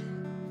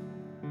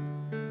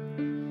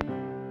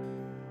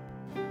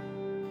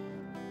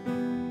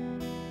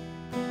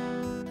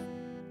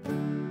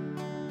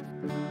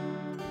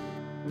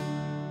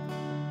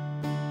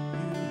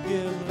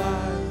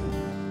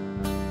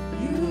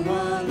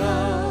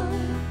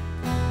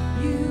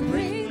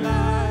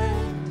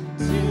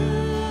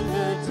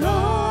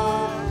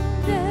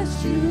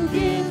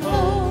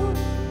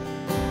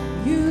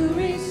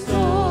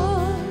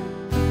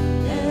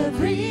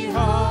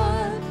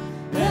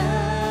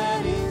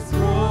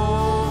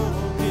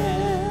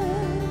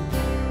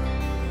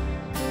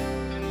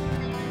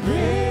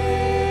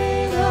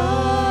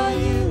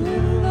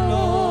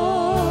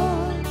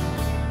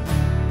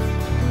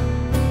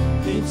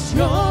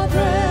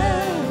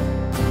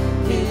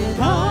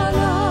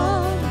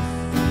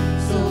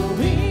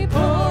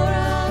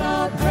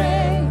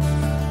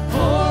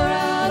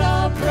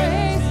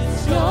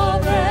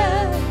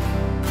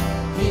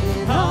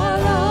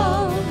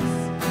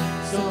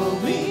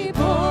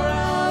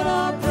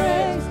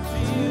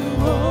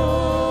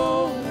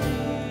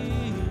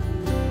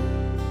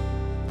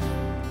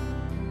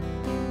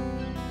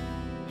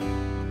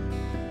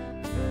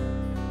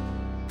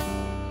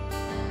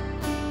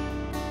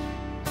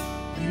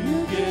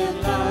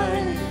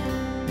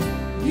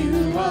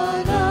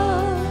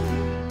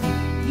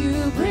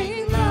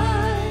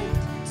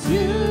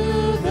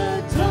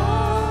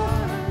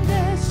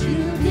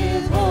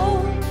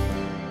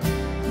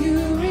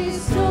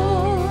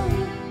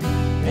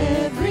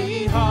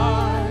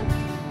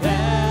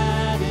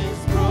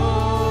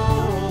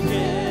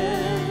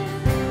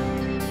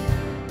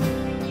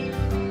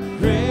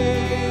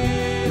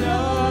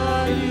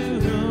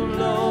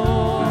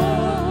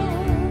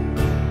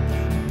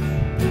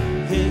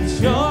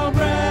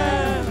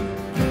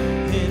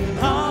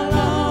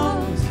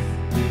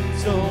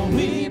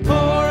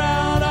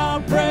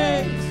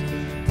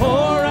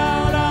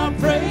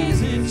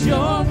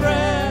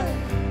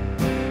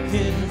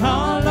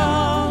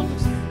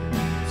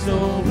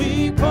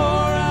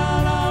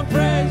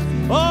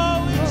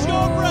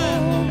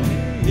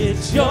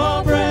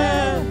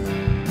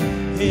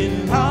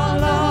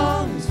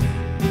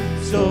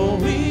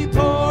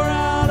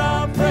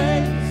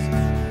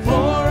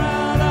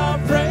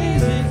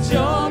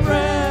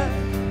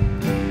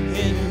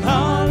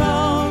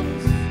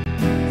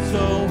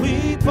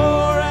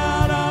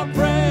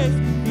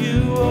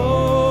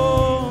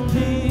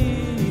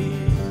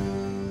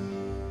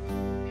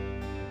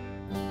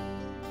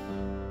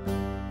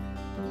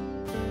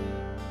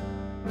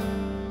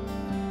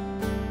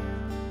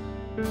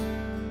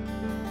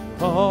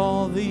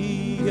 All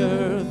the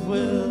earth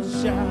will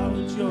shout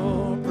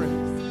your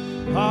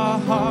praise. Our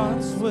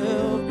hearts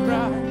will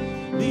cry.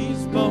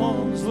 These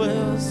bones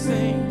will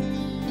sing.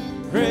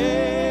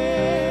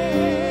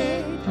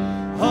 Great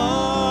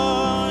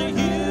are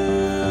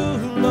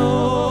you,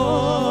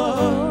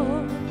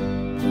 Lord.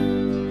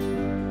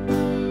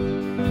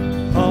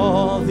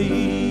 All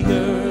the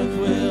earth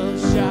will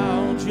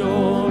shout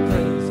your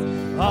praise.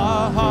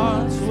 Our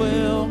hearts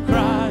will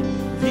cry.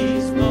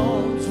 These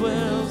bones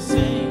will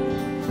sing.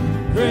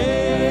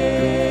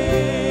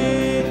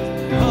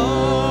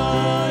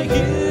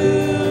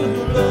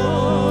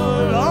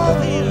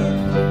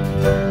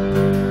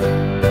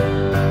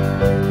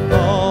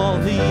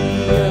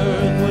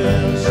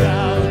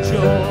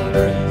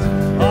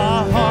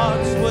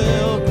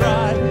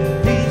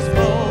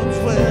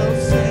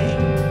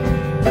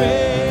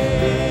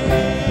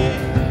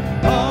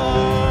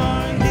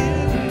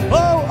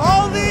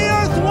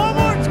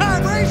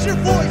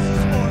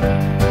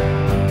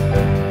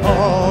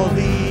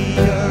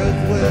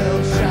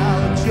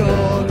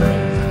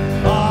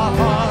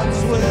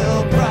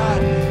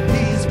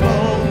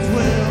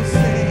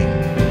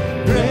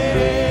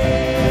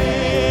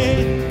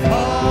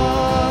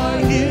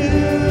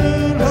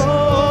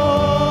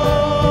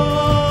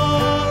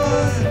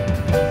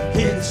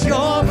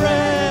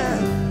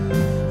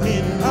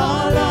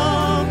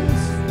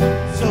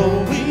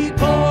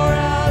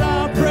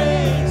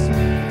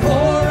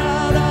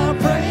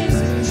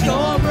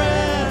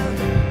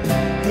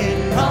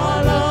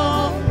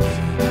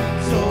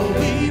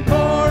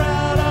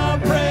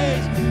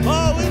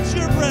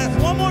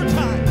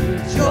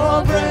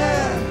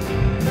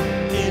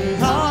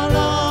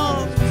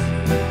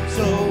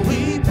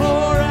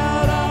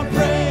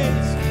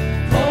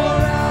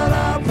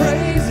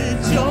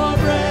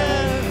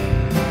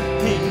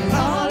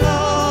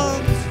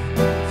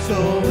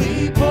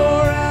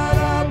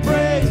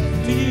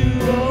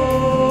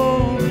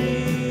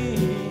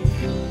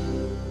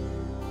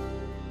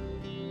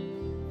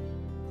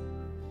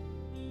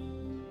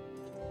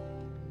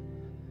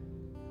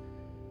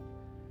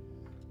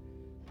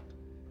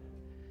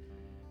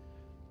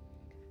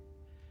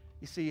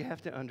 see, you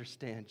have to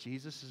understand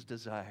Jesus'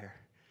 desire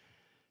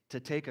to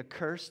take a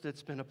curse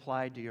that's been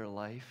applied to your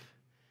life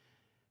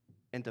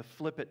and to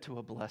flip it to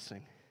a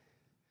blessing.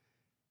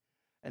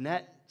 And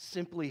that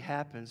simply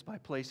happens by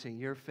placing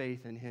your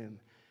faith in Him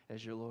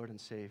as your Lord and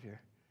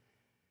Savior.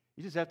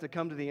 You just have to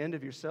come to the end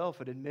of yourself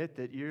and admit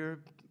that you're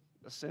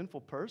a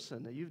sinful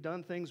person, that you've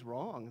done things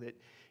wrong, that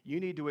you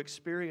need to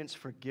experience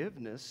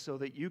forgiveness so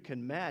that you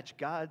can match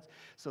God,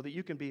 so that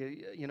you can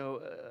be,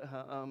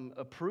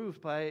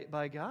 approved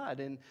by God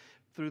and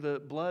through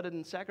the blood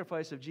and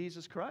sacrifice of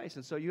Jesus Christ.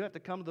 And so you have to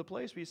come to the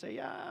place where you say,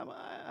 yeah,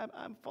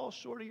 I fall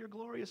short of your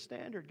glorious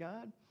standard,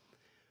 God,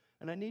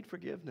 and I need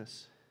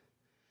forgiveness.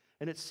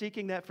 And it's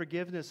seeking that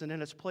forgiveness, and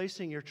then it's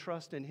placing your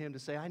trust in Him to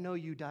say, I know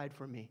you died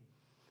for me.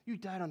 You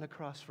died on the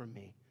cross for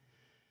me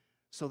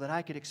so that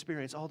I could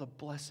experience all the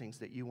blessings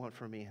that you want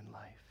for me in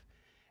life.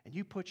 And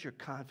you put your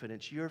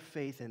confidence, your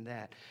faith in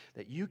that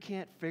you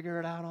can't figure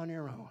it out on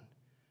your own,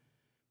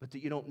 but that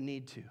you don't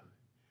need to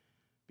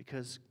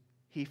because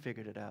He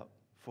figured it out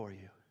for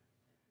you.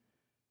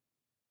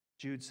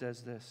 Jude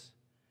says this,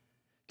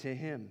 to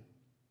Him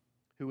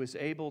who is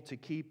able to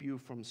keep you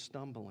from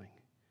stumbling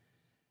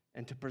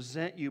and to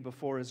present you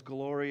before His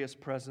glorious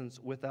presence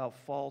without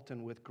fault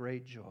and with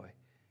great joy,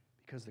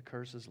 because the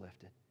curse is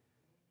lifted.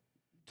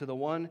 To the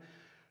one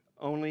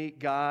only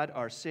God,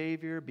 our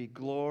Savior, be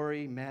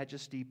glory,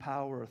 majesty,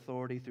 power,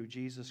 authority through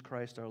Jesus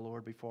Christ our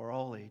Lord before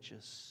all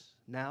ages,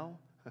 now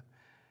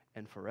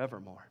and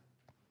forevermore.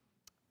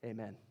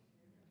 Amen.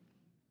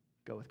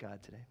 Go with God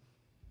today.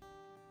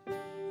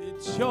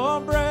 It's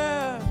your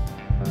breath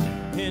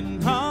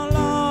in our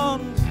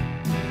lungs,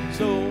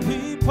 so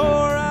we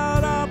pour